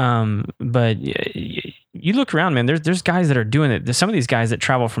 Sure. But you look around, man, there's guys that are doing it. There's some of these guys that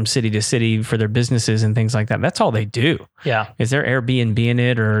travel from city to city for their businesses and things like that. That's all they do. Yeah. Is there Airbnb in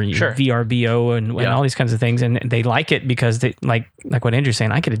it, or VRBO and all these kinds of things. And they like it because they like what Andrew's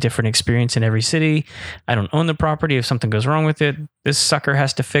saying, I get a different experience in every city. I don't own the property. If something goes wrong with it, this sucker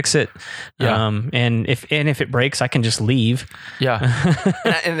has to fix it. Yeah. And if it breaks, I can just leave. Yeah.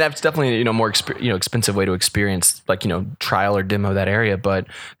 and that's definitely, more expensive way to experience trial or demo that area. But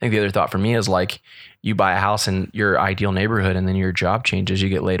I think the other thought for me is you buy a house in your ideal neighborhood, and then your job changes, you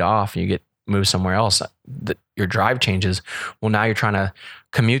get laid off, and you get moved somewhere else. Your drive changes. Well, now you're trying to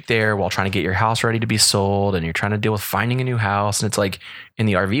commute there while trying to get your house ready to be sold, and you're trying to deal with finding a new house. And it's like in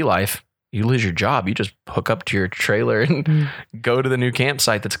the RV life, you lose your job, you just hook up to your trailer and go to the new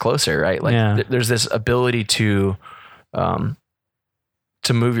campsite that's closer, right? There's this ability to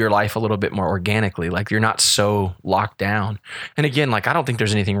move your life a little bit more organically. You're not so locked down. And again, I don't think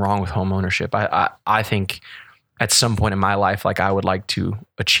there's anything wrong with home ownership. I think at some point in my life, I would like to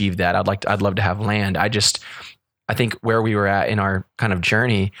achieve that. I'd love to have land. I think where we were at in our kind of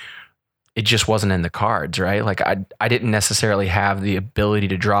journey, it just wasn't in the cards, right? I didn't necessarily have the ability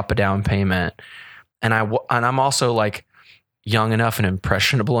to drop a down payment. And I'm also young enough and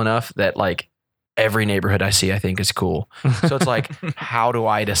impressionable enough that every neighborhood I see, I think is cool. So it's how do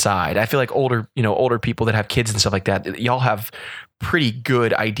I decide? I feel like older people that have kids and stuff like that, y'all have pretty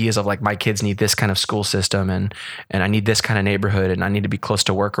good ideas of my kids need this kind of school system and I need this kind of neighborhood and I need to be close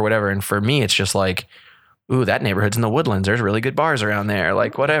to work or whatever. And for me, it's just ooh, that neighborhood's in the Woodlands. There's really good bars around there.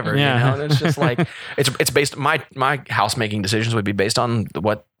 Whatever, And it's just it's based, my house making decisions would be based on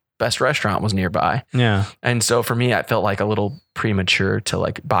what best restaurant was nearby. Yeah. And so for me, I felt a little premature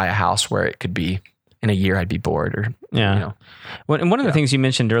to buy a house where it could be in a year I'd be bored or, Well, and one of the things you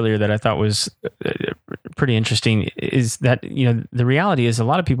mentioned earlier that I thought was pretty interesting is that, the reality is a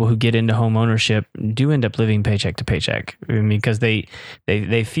lot of people who get into home ownership do end up living paycheck to paycheck because they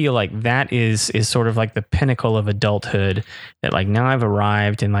feel like that is sort of the pinnacle of adulthood, that now I've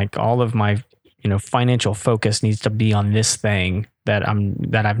arrived and all of my financial focus needs to be on this thing that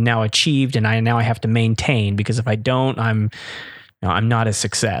I've now achieved, and I have to maintain, because if I don't, I'm not a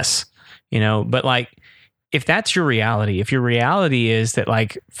success, But if that's your reality, if your reality is that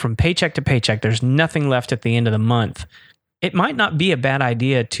from paycheck to paycheck, there's nothing left at the end of the month, it might not be a bad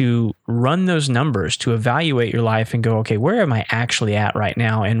idea to run those numbers, to evaluate your life and go, okay, where am I actually at right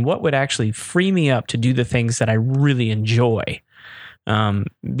now, and what would actually free me up to do the things that I really enjoy.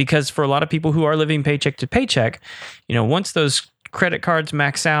 Because for a lot of people who are living paycheck to paycheck, once those credit cards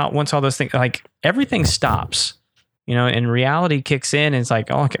max out, once all those things, everything stops, and reality kicks in, and it's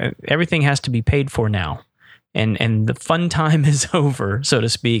okay, everything has to be paid for now. And the fun time is over, so to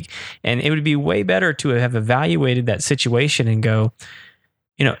speak. And it would be way better to have evaluated that situation and go,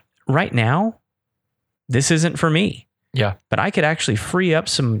 right now, this isn't for me. Yeah. But I could actually free up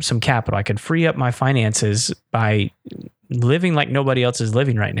some capital. I could free up my finances by living like nobody else is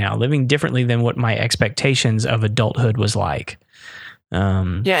living right now, living differently than what my expectations of adulthood was like.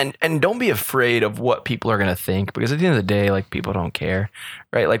 And don't be afraid of what people are going to think, because at the end of the day, people don't care,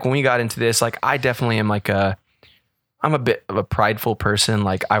 right? When we got into this, I definitely am I'm a bit of a prideful person.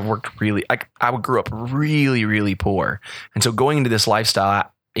 I've worked really, I grew up really, really poor. And so going into this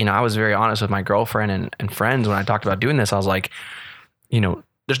lifestyle, I was very honest with my girlfriend and friends when I talked about doing this. I was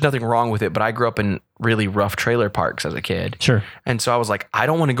there's nothing wrong with it, but I grew up in really rough trailer parks as a kid. Sure. And so I was I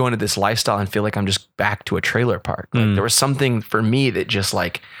don't want to go into this lifestyle and feel like I'm just back to a trailer park. There was something for me that just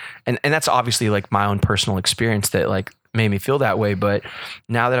and that's obviously my own personal experience that made me feel that way. But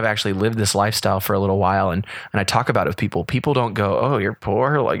now that I've actually lived this lifestyle for a little while and I talk about it with people don't go, oh, you're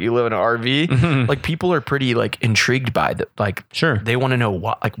poor, you live in an RV. Mm-hmm. People are pretty intrigued by that. Sure. They want to know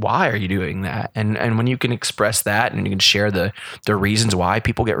why are you doing that? And when you can express that and you can share the reasons why,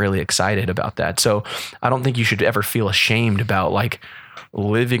 people get really excited about that. So I don't think you should ever feel ashamed about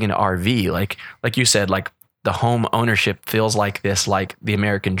living in an RV. Like you said, the home ownership feels like this, the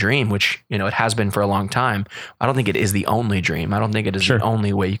American dream, which, it has been for a long time. I don't think it is the only dream. I don't think it is the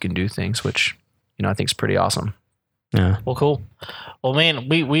only way you can do things, which, I think is pretty awesome. Yeah. Well, cool. Well, man,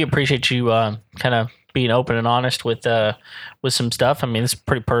 we appreciate you kind of being open and honest with some stuff. I mean, it's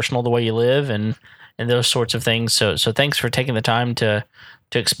pretty personal the way you live and those sorts of things. So thanks for taking the time to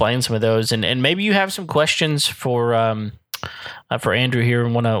explain some of those. And maybe you have some questions for Andrew here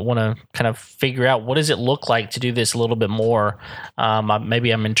and want to kind of figure out what does it look like to do this a little bit more.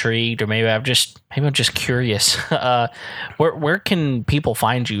 Maybe I'm intrigued, or maybe I'm just curious. Where can people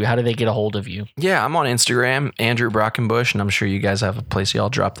find you? How do they get a hold of you? Yeah, I'm on Instagram, Andrew Brockenbush, and I'm sure you guys have a place y'all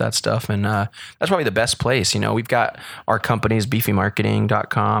drop that stuff. And that's probably the best place. We've got our companies,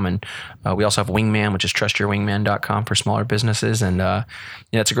 beefymarketing.com, and we also have Wingman, which is trustyourwingman.com for smaller businesses. And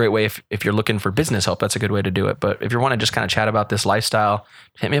it's a great way if you're looking for business help. That's a good way to do it. But if you want to just kind of chat about this lifestyle,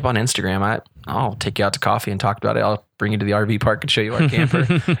 hit me up on Instagram. I'll take you out to coffee and talk about it. I'll bring you to the RV park and show you our camper,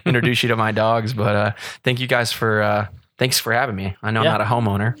 introduce you to my dogs. But thank you guys for thanks for having me. I know I'm not a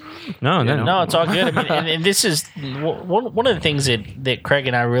homeowner. No, it's all good. I mean, and this is one of the things that Craig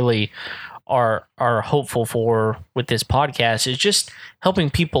and I really are hopeful for with this podcast is just helping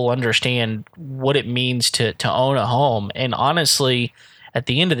people understand what it means to own a home. And honestly, at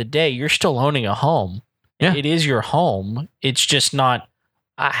the end of the day, you're still owning a home. Yeah. It is your home. It's just not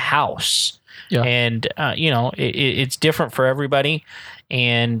a house. Yeah. And, it's different for everybody.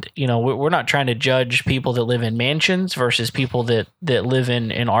 And, we're not trying to judge people that live in mansions versus people that live in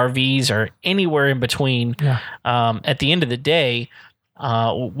RVs or anywhere in between. Yeah. At the end of the day,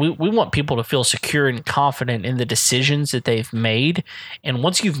 we want people to feel secure and confident in the decisions that they've made. And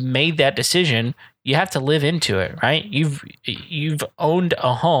once you've made that decision, you have to live into it, right? You've owned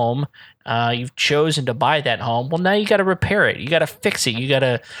a home. You've chosen to buy that home. Well, now you got to repair it. You got to fix it. You got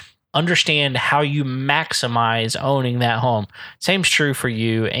to understand how you maximize owning that home. Same's true for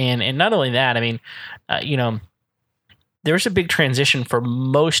you. And not only that, I mean, there's a big transition for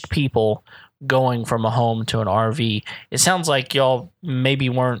most people going from a home to an RV. It sounds like y'all maybe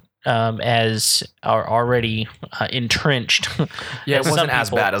weren't as are already entrenched. Yeah, it wasn't as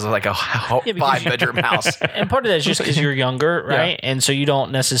bad as like a 5-bedroom house. And part of that is just because you're younger, right? Yeah. And so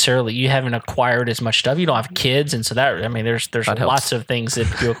you haven't acquired as much stuff. You don't have kids, and so there's lots of things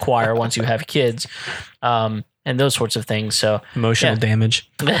that you acquire once you have kids. And those sorts of things. So emotional damage.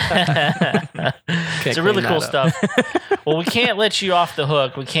 It's really cool stuff. Well, we can't let you off the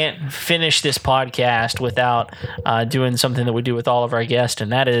hook. We can't finish this podcast without doing something that we do with all of our guests,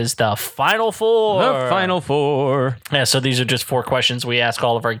 and that is the Final Four. The Final Four. Yeah, so these are just 4 questions we ask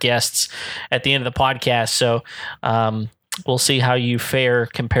all of our guests at the end of the podcast. So we'll see how you fare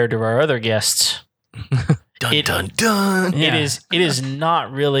compared to our other guests. Dun, dun. It is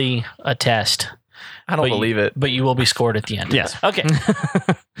not really a test. I don't believe it. But you will be scored at the end. Yes. Okay.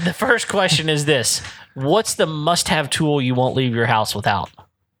 The first question is this. What's the must-have tool you won't leave your house without?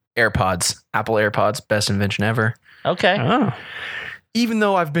 AirPods. Apple AirPods. Best invention ever. Okay. Oh. Even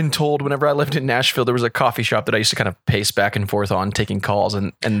though I've been told whenever I lived in Nashville, there was a coffee shop that I used to kind of pace back and forth on taking calls.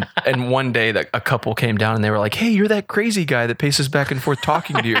 And one day that a couple came down and they were like, hey, you're that crazy guy that paces back and forth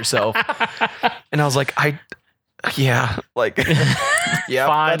talking to yourself. And I was like, yeah,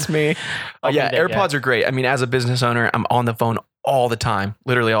 that's me. AirPods are great. I mean, as a business owner, I'm on the phone all the time,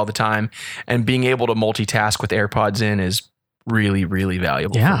 literally all the time. And being able to multitask with AirPods in is really, really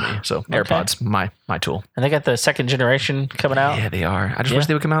valuable for me. So AirPods, my tool. And they got the 2nd generation coming out. Yeah, they are. I just wish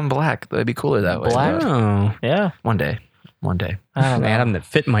they would come out in black. That'd be cooler that way. Black? Oh. Yeah. One day. Man, that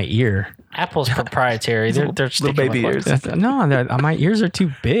fit my ear. Apple's proprietary. They're little baby ears. No, my ears are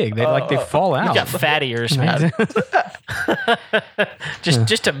too big. They fall out. You got fat ears, man.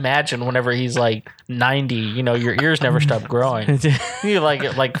 just imagine whenever he's like 90, your ears never stop growing. You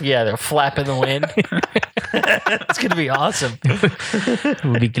they're flapping the wind. It's gonna be awesome.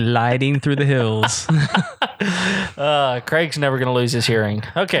 We'll be gliding through the hills. Craig's never gonna lose his hearing.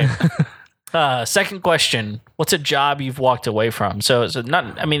 Okay. Second question. What's a job you've walked away from? So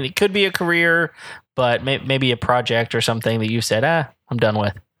it could be a career, but maybe a project or something that you said, I'm done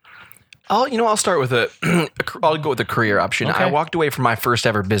with. I'll start with I'll go with the career option. Okay. I walked away from my first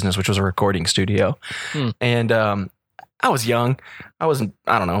ever business, which was a recording studio. And I was young. I was,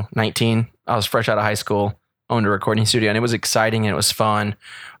 19. I was fresh out of high school, owned a recording studio, and it was exciting and it was fun.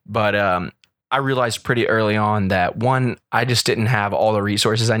 But I realized pretty early on that one, I just didn't have all the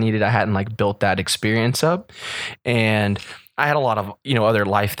resources I needed. I hadn't built that experience up, and I had a lot of, other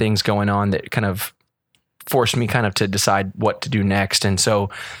life things going on that kind of forced me to decide what to do next. And so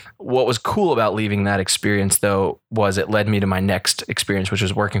what was cool about leaving that experience though, was it led me to my next experience, which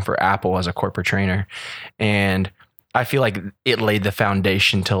was working for Apple as a corporate trainer. And I feel like it laid the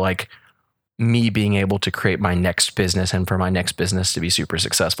foundation to me being able to create my next business and for my next business to be super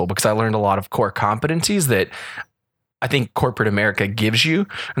successful, because I learned a lot of core competencies that I think corporate America gives you.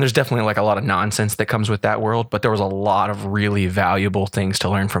 And there's definitely like a lot of nonsense that comes with that world, but there was a lot of really valuable things to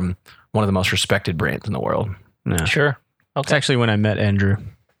learn from one of the most respected brands in the world. Yeah. Sure. It's actually when I met Andrew.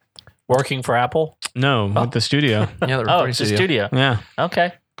 Working for Apple? No, with the studio. Yeah, the Oh, recording it's a studio. studio. Yeah.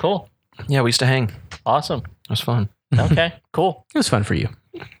 Okay, cool. Yeah, we used to hang. It Awesome. was fun. Okay, cool. It was fun for you.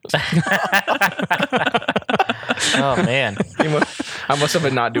 Oh, man. I must have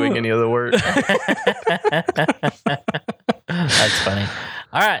been not doing any of the work. That's funny.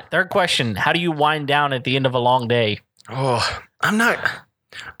 All right, third question. How do you wind down at the end of a long day? Oh,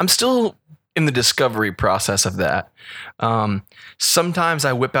 I'm still in the discovery process of that. Sometimes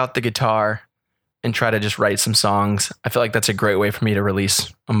I whip out the guitar and try to just write some songs. I feel like that's a great way for me to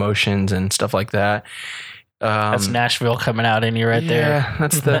release emotions and stuff like that. That's Nashville coming out in you right there. Yeah,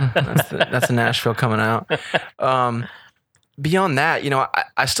 that's the Nashville coming out. Beyond that,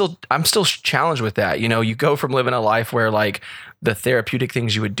 I'm still challenged with that. You go from living a life where like the therapeutic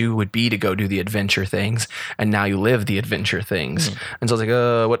things you would do would be to go do the adventure things, and now you live the adventure things. And so I was like,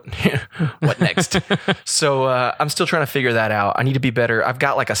 what next? So I'm still trying to figure that out. I need to be better. I've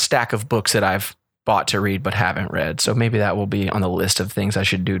got like a stack of books that I've bought to read but haven't read. So maybe that will be on the list of things I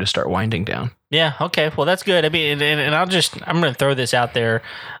should do to start winding down. Yeah. Okay. Well, that's good. I mean, and I'm going to throw this out there.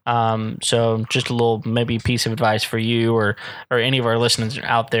 So just a little maybe piece of advice for you or any of our listeners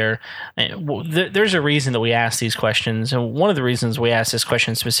out there. There's a reason that we ask these questions. And one of the reasons we ask this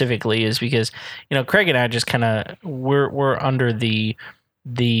question specifically is because, Craig and I just kind of, we're under the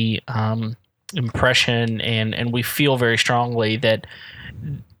impression and we feel very strongly that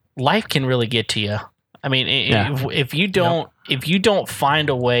life can really get to you. I mean, if you don't find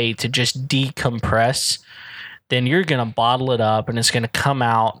a way to just decompress, then you're going to bottle it up and it's going to come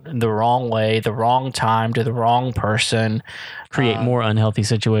out the wrong way, the wrong time to the wrong person. Create more unhealthy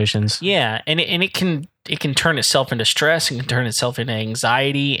situations. Yeah. And it can turn itself into stress. It can turn itself into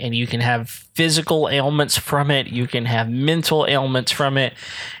anxiety, and you can have physical ailments from it. You can have mental ailments from it.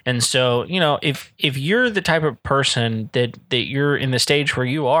 And so, if you're the type of person that you're in the stage where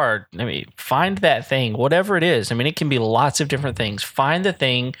you are, I mean, find that thing, whatever it is. I mean, it can be lots of different things. Find the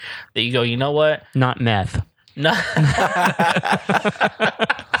thing that you go, you know what? Not meth. No.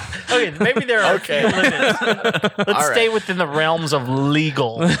 Okay, maybe there are a few limits. Let's stay within the realms of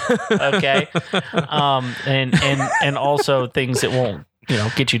legal. Okay, and also things that won't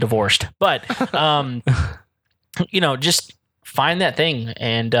get you divorced. But just find that thing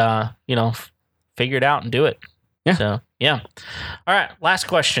and figure it out and do it. Yeah. So yeah. All right. Last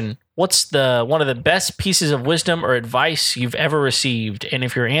question. What's one of the best pieces of wisdom or advice you've ever received? And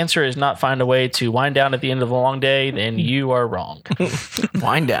if your answer is not find a way to wind down at the end of a long day, then you are wrong.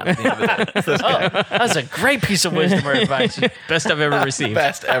 Wind down at the end of the day. That's a great piece of wisdom or advice. Best I've ever received.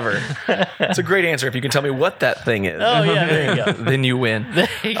 Best ever. It's a great answer if you can tell me what that thing is. Oh yeah, there you go. Then you win. There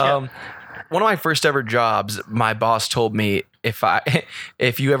you go. One of my first ever jobs, my boss told me, if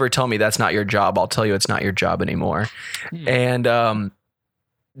you ever tell me that's not your job, I'll tell you it's not your job anymore. And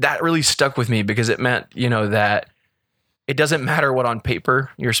that really stuck with me because it meant, that it doesn't matter what on paper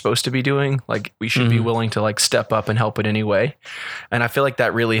you're supposed to be doing. Like we should be willing to like step up and help it anyway. And I feel like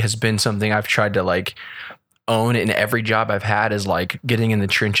that really has been something I've tried to like own in every job I've had, is like getting in the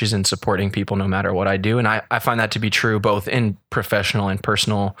trenches and supporting people no matter what I do. And I find that to be true both in professional and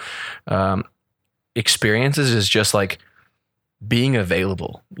personal experiences, is just like being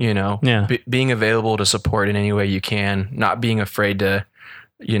available, being available to support in any way you can, not being afraid to,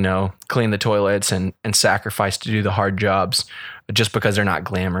 clean the toilets and sacrifice to do the hard jobs just because they're not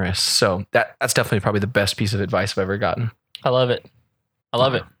glamorous. So that's definitely probably the best piece of advice I've ever gotten. I love it.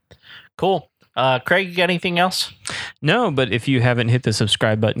 Cool. Craig, you got anything else? No, but if you haven't hit the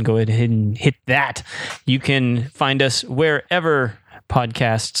subscribe button, go ahead and hit that. You can find us wherever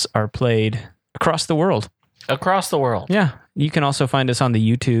podcasts are played across the world. Across the world. Yeah. You can also find us on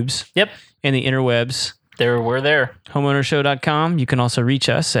the YouTubes. Yep. And the interwebs. We're there. Homeownershow.com. You can also reach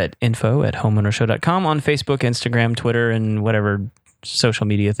us at info@homeownershow.com on Facebook, Instagram, Twitter, and whatever social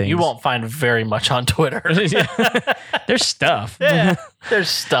media things. You won't find very much on Twitter. There's stuff. Yeah, there's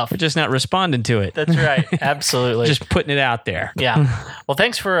stuff. We're just not responding to it. That's right. Absolutely. Just putting it out there. Yeah. Well,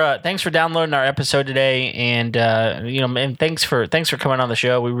 thanks for downloading our episode today, and and thanks for coming on the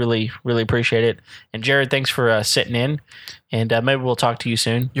show. We really, really appreciate it. And Jared, thanks for sitting in. And maybe we'll talk to you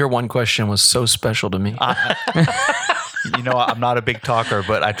soon. Your one question was so special to me. I'm not a big talker,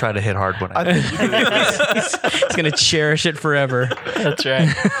 but I try to hit hard when I He's going to cherish it forever. That's right.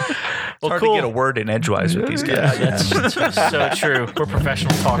 It's hard to get a word in edgewise with these guys. Yeah, that's so true. We're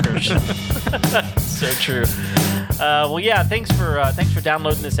professional talkers. So true. Well, yeah. Thanks for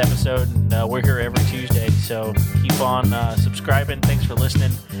downloading this episode, and we're here every Tuesday. So keep on subscribing. Thanks for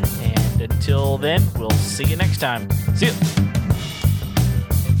listening, and until then, we'll see you next time. See you.